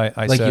think that I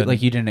like said...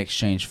 you didn't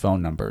exchange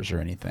phone numbers or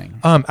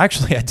anything.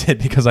 Actually, I did,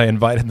 because I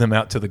invited them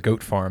out to the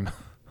goat farm.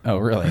 Oh,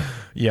 really?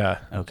 Yeah.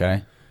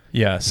 Okay.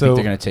 Yeah. So think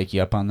they're going to take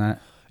you up on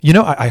that?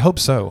 I hope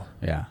so.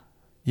 Yeah.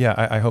 Yeah,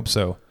 I hope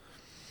so.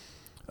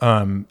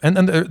 And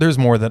there's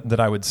more that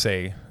I would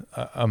say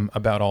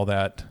about all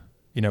that,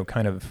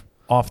 kind of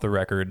off the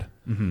record.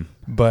 Mm-hmm.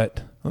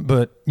 But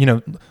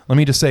let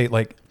me just say,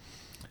 like,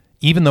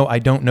 even though I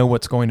don't know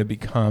what's going to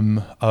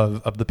become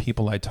of the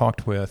people I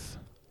talked with,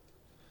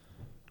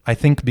 I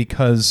think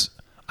because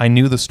I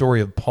knew the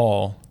story of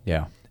Paul,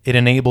 yeah, it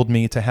enabled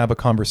me to have a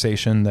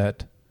conversation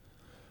that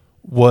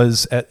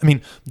was,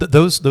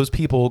 those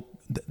people,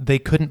 they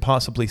couldn't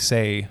possibly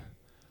say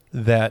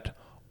that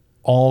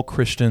all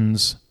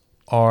Christians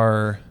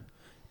are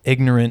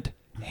ignorant,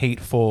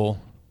 hateful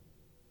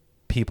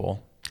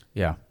people.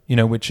 Yeah.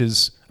 Which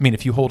is,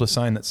 if you hold a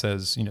sign that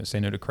says, say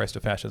no to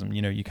Christofascism,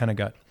 you kind of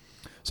got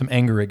some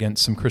anger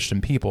against some Christian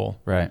people.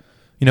 Right.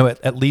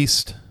 At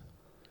least,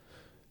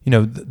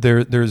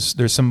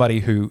 there's somebody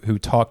who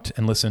talked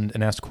and listened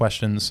and asked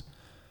questions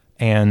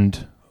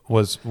and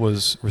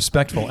was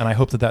respectful. And I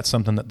hope that that's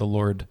something that the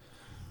Lord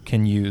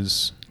can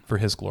use for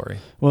his glory.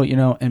 Well,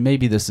 and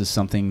maybe this is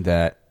something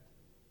that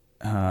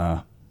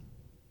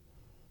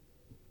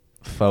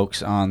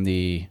folks on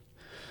the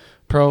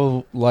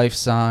pro-life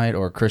side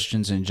or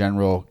Christians in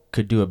general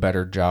could do a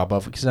better job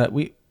of, because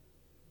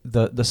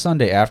the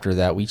Sunday after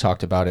that we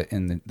talked about it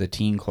in the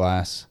teen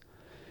class,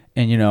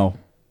 and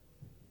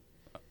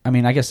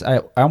I guess I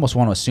almost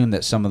want to assume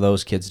that some of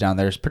those kids down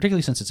there,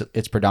 particularly since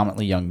it's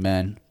predominantly young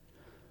men,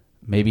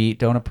 maybe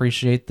don't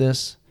appreciate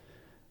this,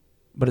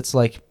 but it's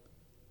like,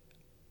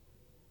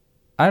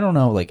 I don't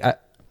know,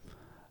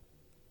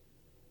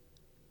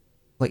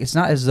 it's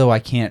not as though I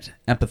can't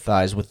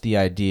empathize with the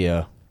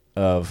idea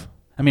of,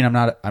 I'm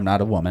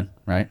not a woman,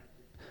 right?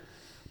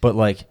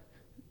 But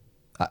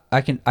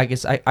I can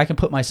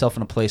put myself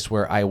in a place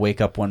where I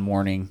wake up one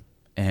morning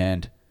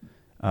and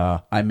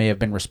I may have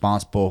been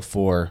responsible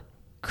for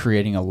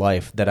creating a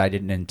life that I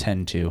didn't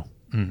intend to.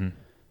 Mm-hmm.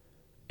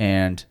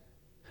 And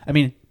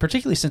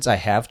particularly since I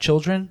have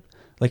children,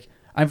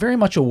 I'm very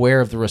much aware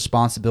of the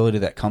responsibility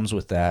that comes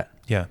with that.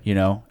 Yeah.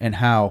 And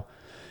how,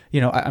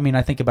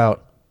 I think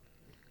about,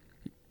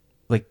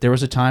 there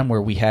was a time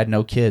where we had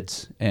no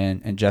kids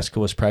and Jessica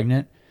was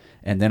pregnant,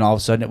 and then all of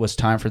a sudden it was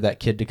time for that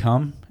kid to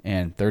come,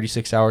 and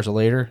 36 hours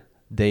later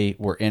they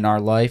were in our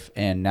life,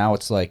 and now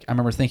it's I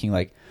remember thinking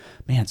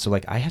man, so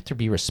I have to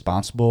be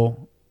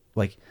responsible,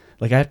 I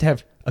have to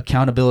have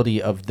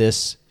accountability of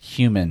this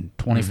human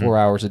 24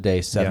 hours a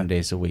day, 7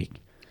 days a week.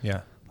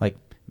 Yeah.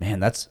 Man,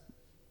 that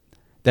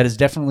is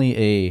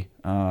definitely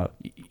a,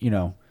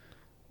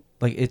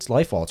 it's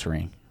life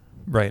altering.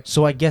 Right.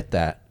 So I get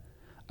that.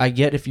 I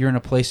get if you're in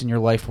a place in your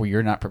life where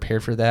you're not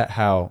prepared for that,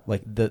 how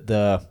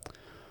the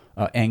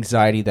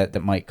anxiety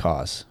that might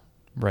cause.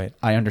 Right.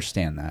 I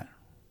understand that.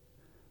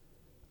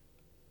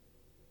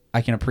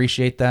 I can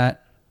appreciate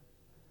that,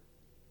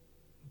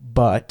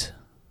 but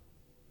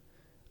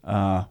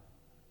I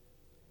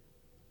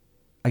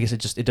guess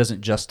it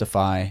doesn't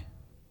justify.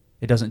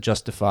 It doesn't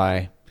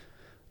justify.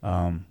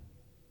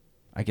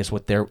 I guess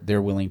what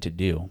they're willing to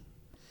do.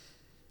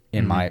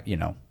 In my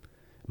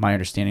my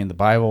understanding of the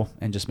Bible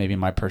and just maybe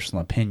my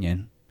personal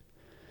opinion.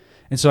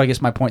 And so I guess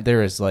my point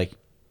there is do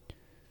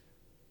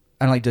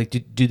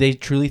they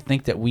truly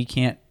think that we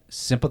can't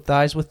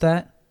sympathize with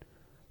that?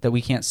 That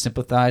we can't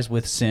sympathize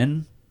with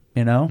sin,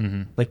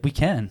 Mm-hmm.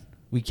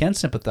 We can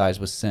sympathize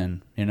with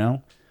sin,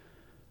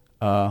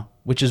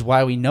 which is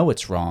why we know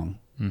it's wrong.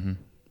 Mm-hmm.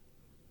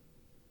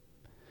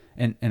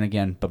 And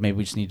again, but maybe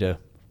we just need to,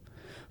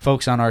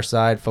 folks on our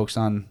side, folks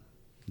on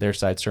their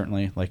side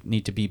certainly,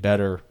 need to be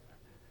better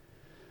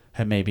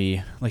at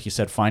maybe, like you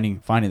said,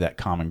 finding that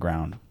common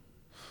ground.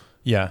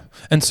 Yeah.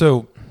 And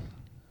so,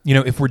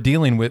 if we're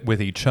dealing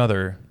with each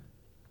other,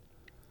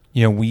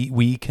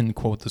 we can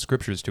quote the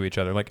scriptures to each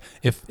other.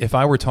 If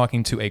I were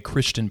talking to a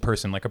Christian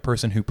person, a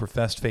person who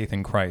professed faith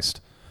in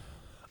Christ,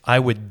 I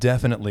would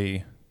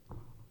definitely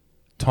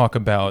talk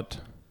about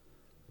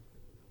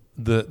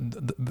the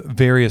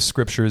various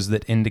scriptures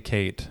that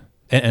indicate,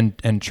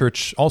 and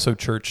church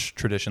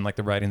tradition, like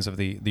the writings of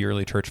the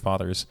early church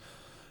fathers,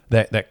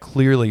 that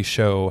clearly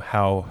show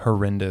how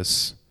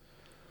horrendous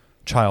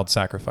child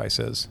sacrifice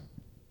is.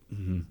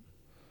 Mm-hmm.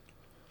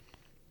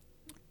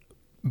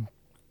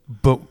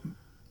 But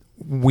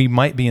we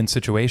might be in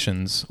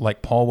situations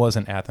like Paul was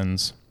in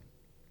Athens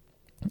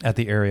at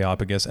the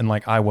Areopagus, and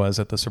like I was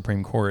at the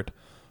Supreme Court,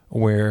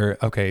 where,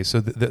 okay, so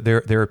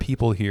there are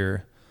people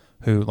here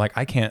who,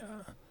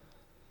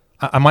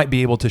 I might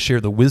be able to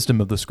share the wisdom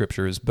of the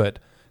scriptures, but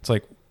it's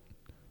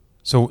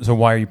so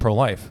why are you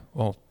pro-life?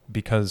 Well,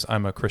 because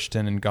I'm a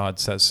Christian and God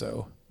says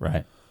so.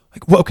 Right.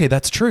 Okay,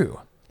 that's true.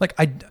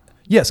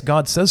 Yes,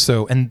 God says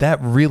so, and that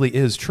really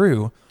is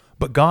true,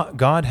 but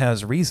God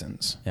has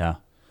reasons. Yeah.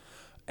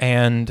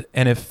 And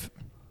if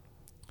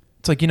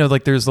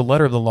it's there's the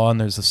letter of the law and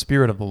there's the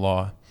spirit of the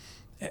law,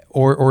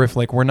 or if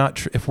we're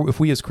not, if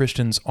we as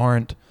Christians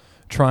aren't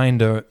trying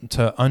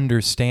to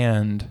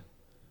understand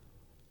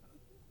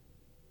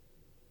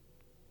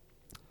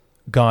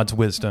God's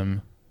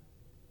wisdom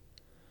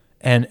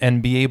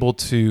and be able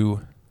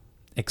to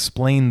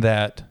explain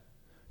that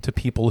to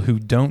people who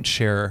don't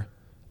share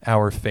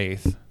our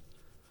faith,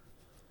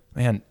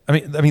 man,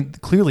 I mean,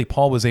 clearly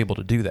Paul was able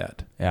to do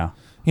that. Yeah.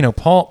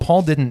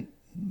 Paul didn't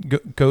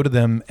go to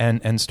them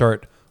and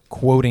start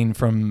quoting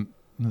from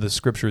the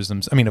scriptures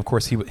themselves. I mean, of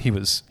course, he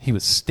was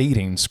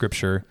stating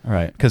scripture,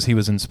 right, because he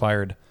was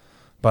inspired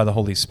by the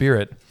Holy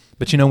Spirit.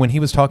 But when he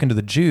was talking to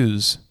the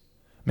Jews,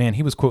 man,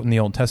 he was quoting the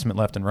Old Testament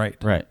left and right.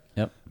 Right.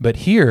 Yep. But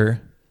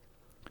here,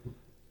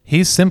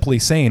 he's simply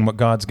saying what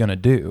God's going to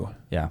do.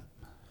 Yeah.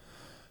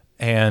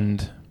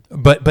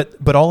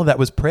 But all of that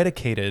was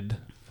predicated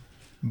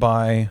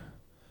by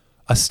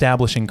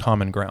establishing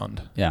common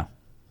ground. Yeah.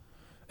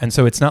 And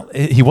so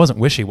he wasn't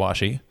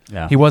wishy-washy.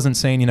 Yeah. He wasn't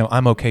saying,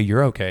 I'm okay,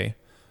 you're okay.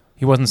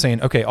 He wasn't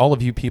saying, okay, all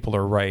of you people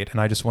are right,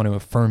 and I just want to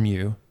affirm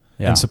you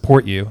and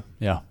support you.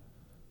 Yeah.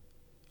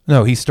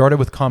 No, he started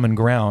with common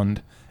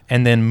ground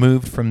and then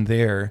moved from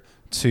there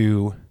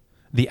to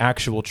the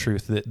actual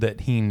truth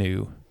that he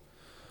knew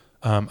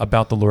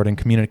about the Lord and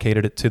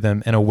communicated it to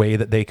them in a way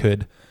that they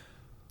could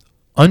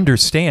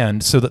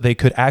understand so that they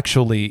could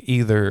actually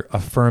either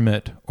affirm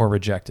it or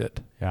reject it.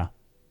 Yeah.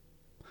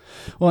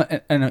 Well,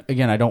 and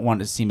again, I don't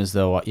want it to seem as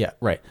though, yeah,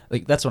 right.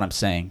 Like, that's what I'm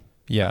saying.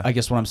 Yeah. I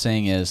guess what I'm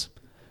saying is,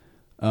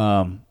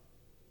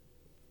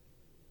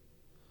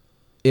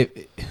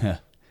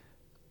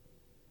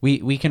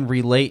 we can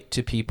relate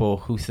to people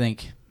who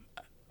think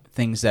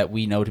things that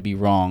we know to be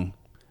wrong,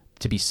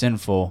 to be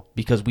sinful,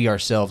 because we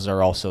ourselves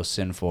are also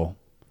sinful,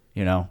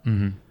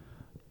 Mm-hmm.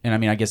 And I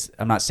mean, I guess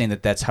I'm not saying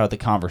that that's how the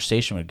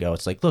conversation would go.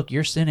 It's like, look,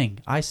 you're sinning.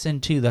 I sin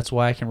too. That's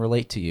why I can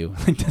relate to you.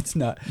 Like, that's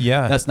not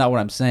what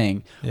I'm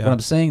saying. Yeah. What I'm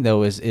saying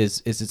though is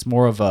it's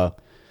more of a,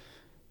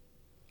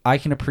 I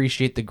can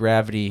appreciate the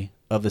gravity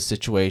of the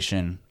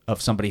situation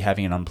of somebody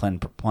having an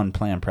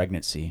unplanned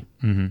pregnancy.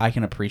 Mm-hmm. I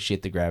can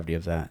appreciate the gravity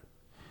of that.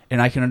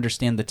 And I can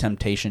understand the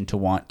temptation to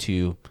want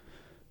to,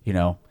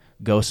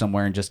 go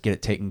somewhere and just get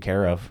it taken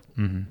care of.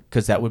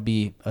 Because that would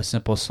be a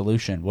simple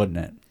solution, wouldn't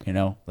it?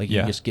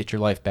 You just get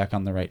your life back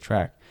on the right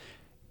track.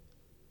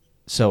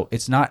 So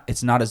it's not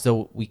as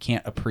though we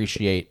can't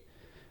appreciate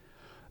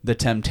the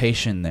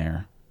temptation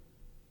there.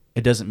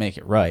 It doesn't make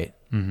it right.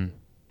 Mm-hmm.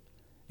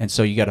 And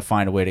so you got to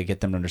find a way to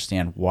get them to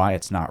understand why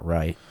it's not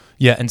right.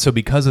 Yeah, and so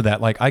because of that,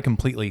 I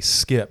completely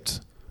skipped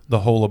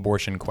the whole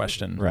abortion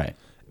question. Right.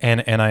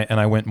 And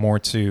I went more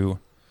to,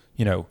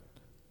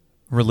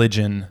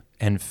 religion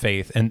and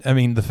faith. And I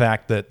mean, the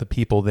fact that the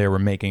people there were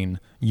making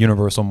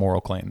universal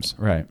moral claims.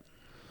 Right.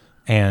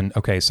 And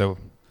okay, so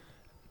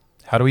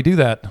how do we do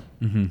that?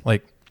 Mm-hmm.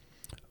 Like,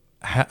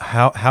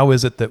 how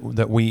is it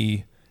that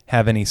we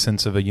have any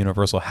sense of a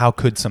universal? How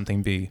could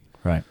something be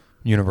right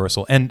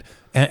universal? And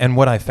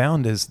what I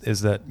found is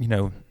that,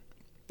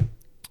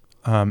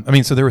 I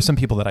mean, so there were some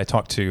people that I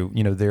talked to,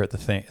 there at the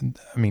thing.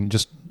 I mean,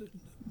 just,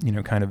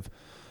 kind of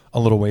a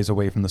little ways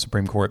away from the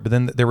Supreme Court. But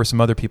then there were some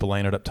other people I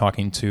ended up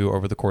talking to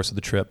over the course of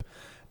the trip.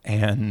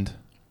 And,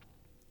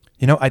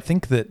 I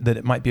think that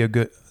it might be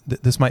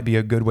this might be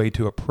a good way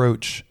to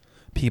approach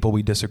people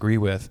we disagree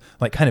with,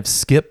 like kind of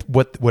skip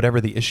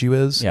whatever the issue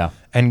is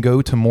and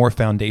go to more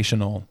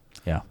foundational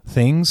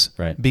things.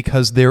 Right.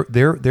 Because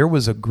there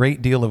was a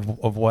great deal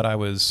of what I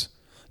was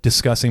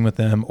discussing with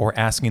them or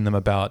asking them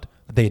about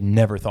that they had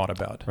never thought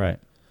about. Right.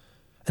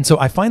 And so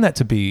I find that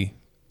to be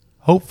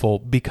hopeful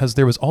because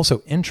there was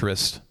also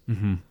interest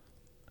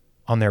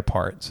on their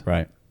part.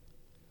 Right.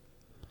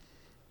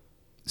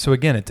 So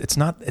again, it's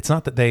not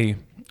that they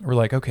were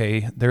like,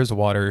 okay, there's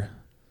water,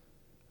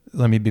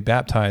 let me be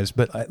baptized.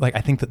 But I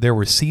think that there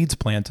were seeds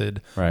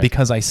planted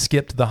because I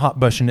skipped the hot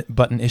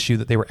button issue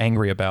that they were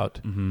angry about,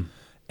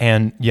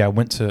 and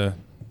went to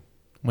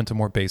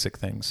more basic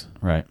things.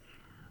 Right.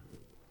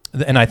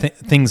 And I think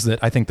things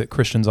that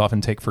Christians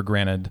often take for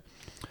granted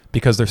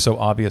because they're so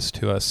obvious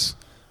to us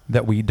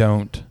that we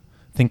don't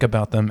think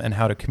about them and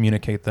how to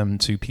communicate them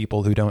to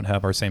people who don't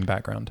have our same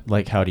background.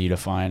 Like, how do you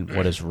define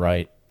what is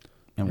right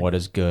and what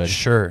is good?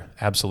 Sure,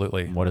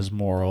 absolutely. What is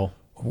moral?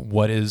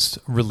 What is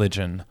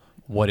religion?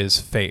 What is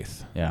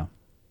faith? Yeah.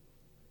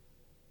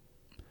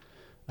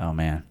 Oh,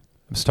 man.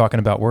 I was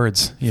talking about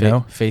words,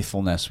 know?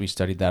 Faithfulness. We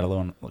studied that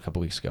alone a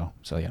couple weeks ago.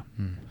 So, yeah.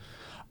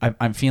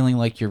 I'm feeling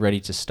like you're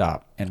ready to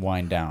stop and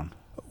wind down.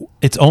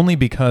 It's only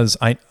because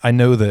I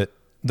know that,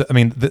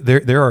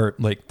 there are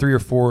like 3 or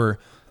 4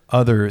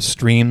 other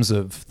streams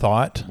of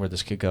thought where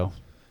this could go.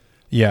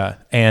 Yeah,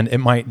 and it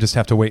might just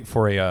have to wait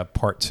for a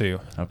part 2.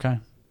 Okay.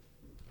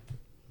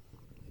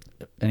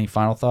 Any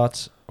final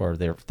thoughts, or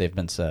they've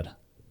been said?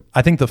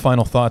 I think the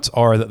final thoughts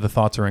are that the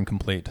thoughts are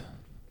incomplete.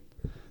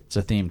 It's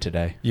a theme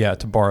today. Yeah,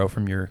 to borrow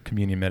from your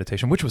communion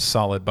meditation, which was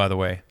solid, by the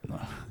way.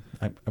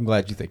 I'm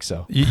glad you think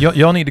so.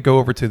 Y'all need to go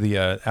over to the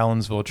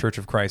Allensville Church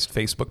of Christ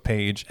Facebook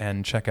page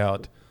and check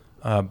out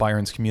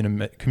Byron's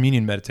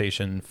communion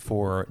meditation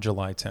for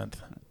July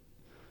 10th.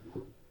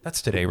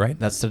 That's today, right?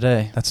 That's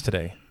today. That's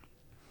today.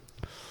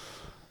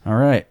 All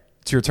right.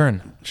 It's your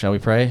turn. Shall we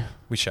pray?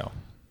 We shall.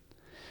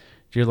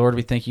 Dear Lord,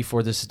 we thank you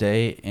for this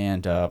day,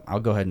 and I'll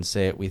go ahead and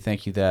say it. We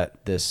thank you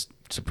that this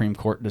Supreme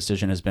Court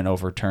decision has been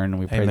overturned, and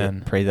we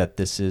pray that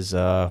this is,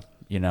 a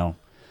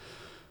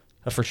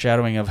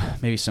foreshadowing of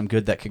maybe some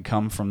good that could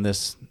come from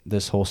this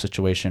whole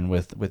situation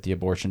with the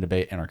abortion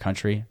debate in our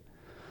country.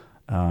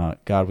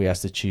 God, we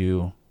ask that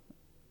you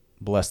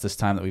bless this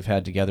time that we've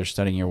had together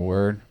studying your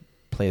word.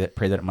 Pray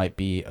that it might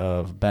be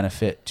of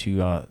benefit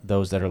to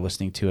those that are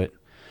listening to it.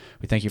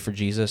 We thank you for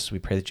Jesus. We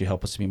pray that you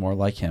help us to be more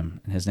like him.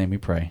 In his name we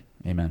pray.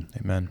 Amen.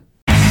 Amen.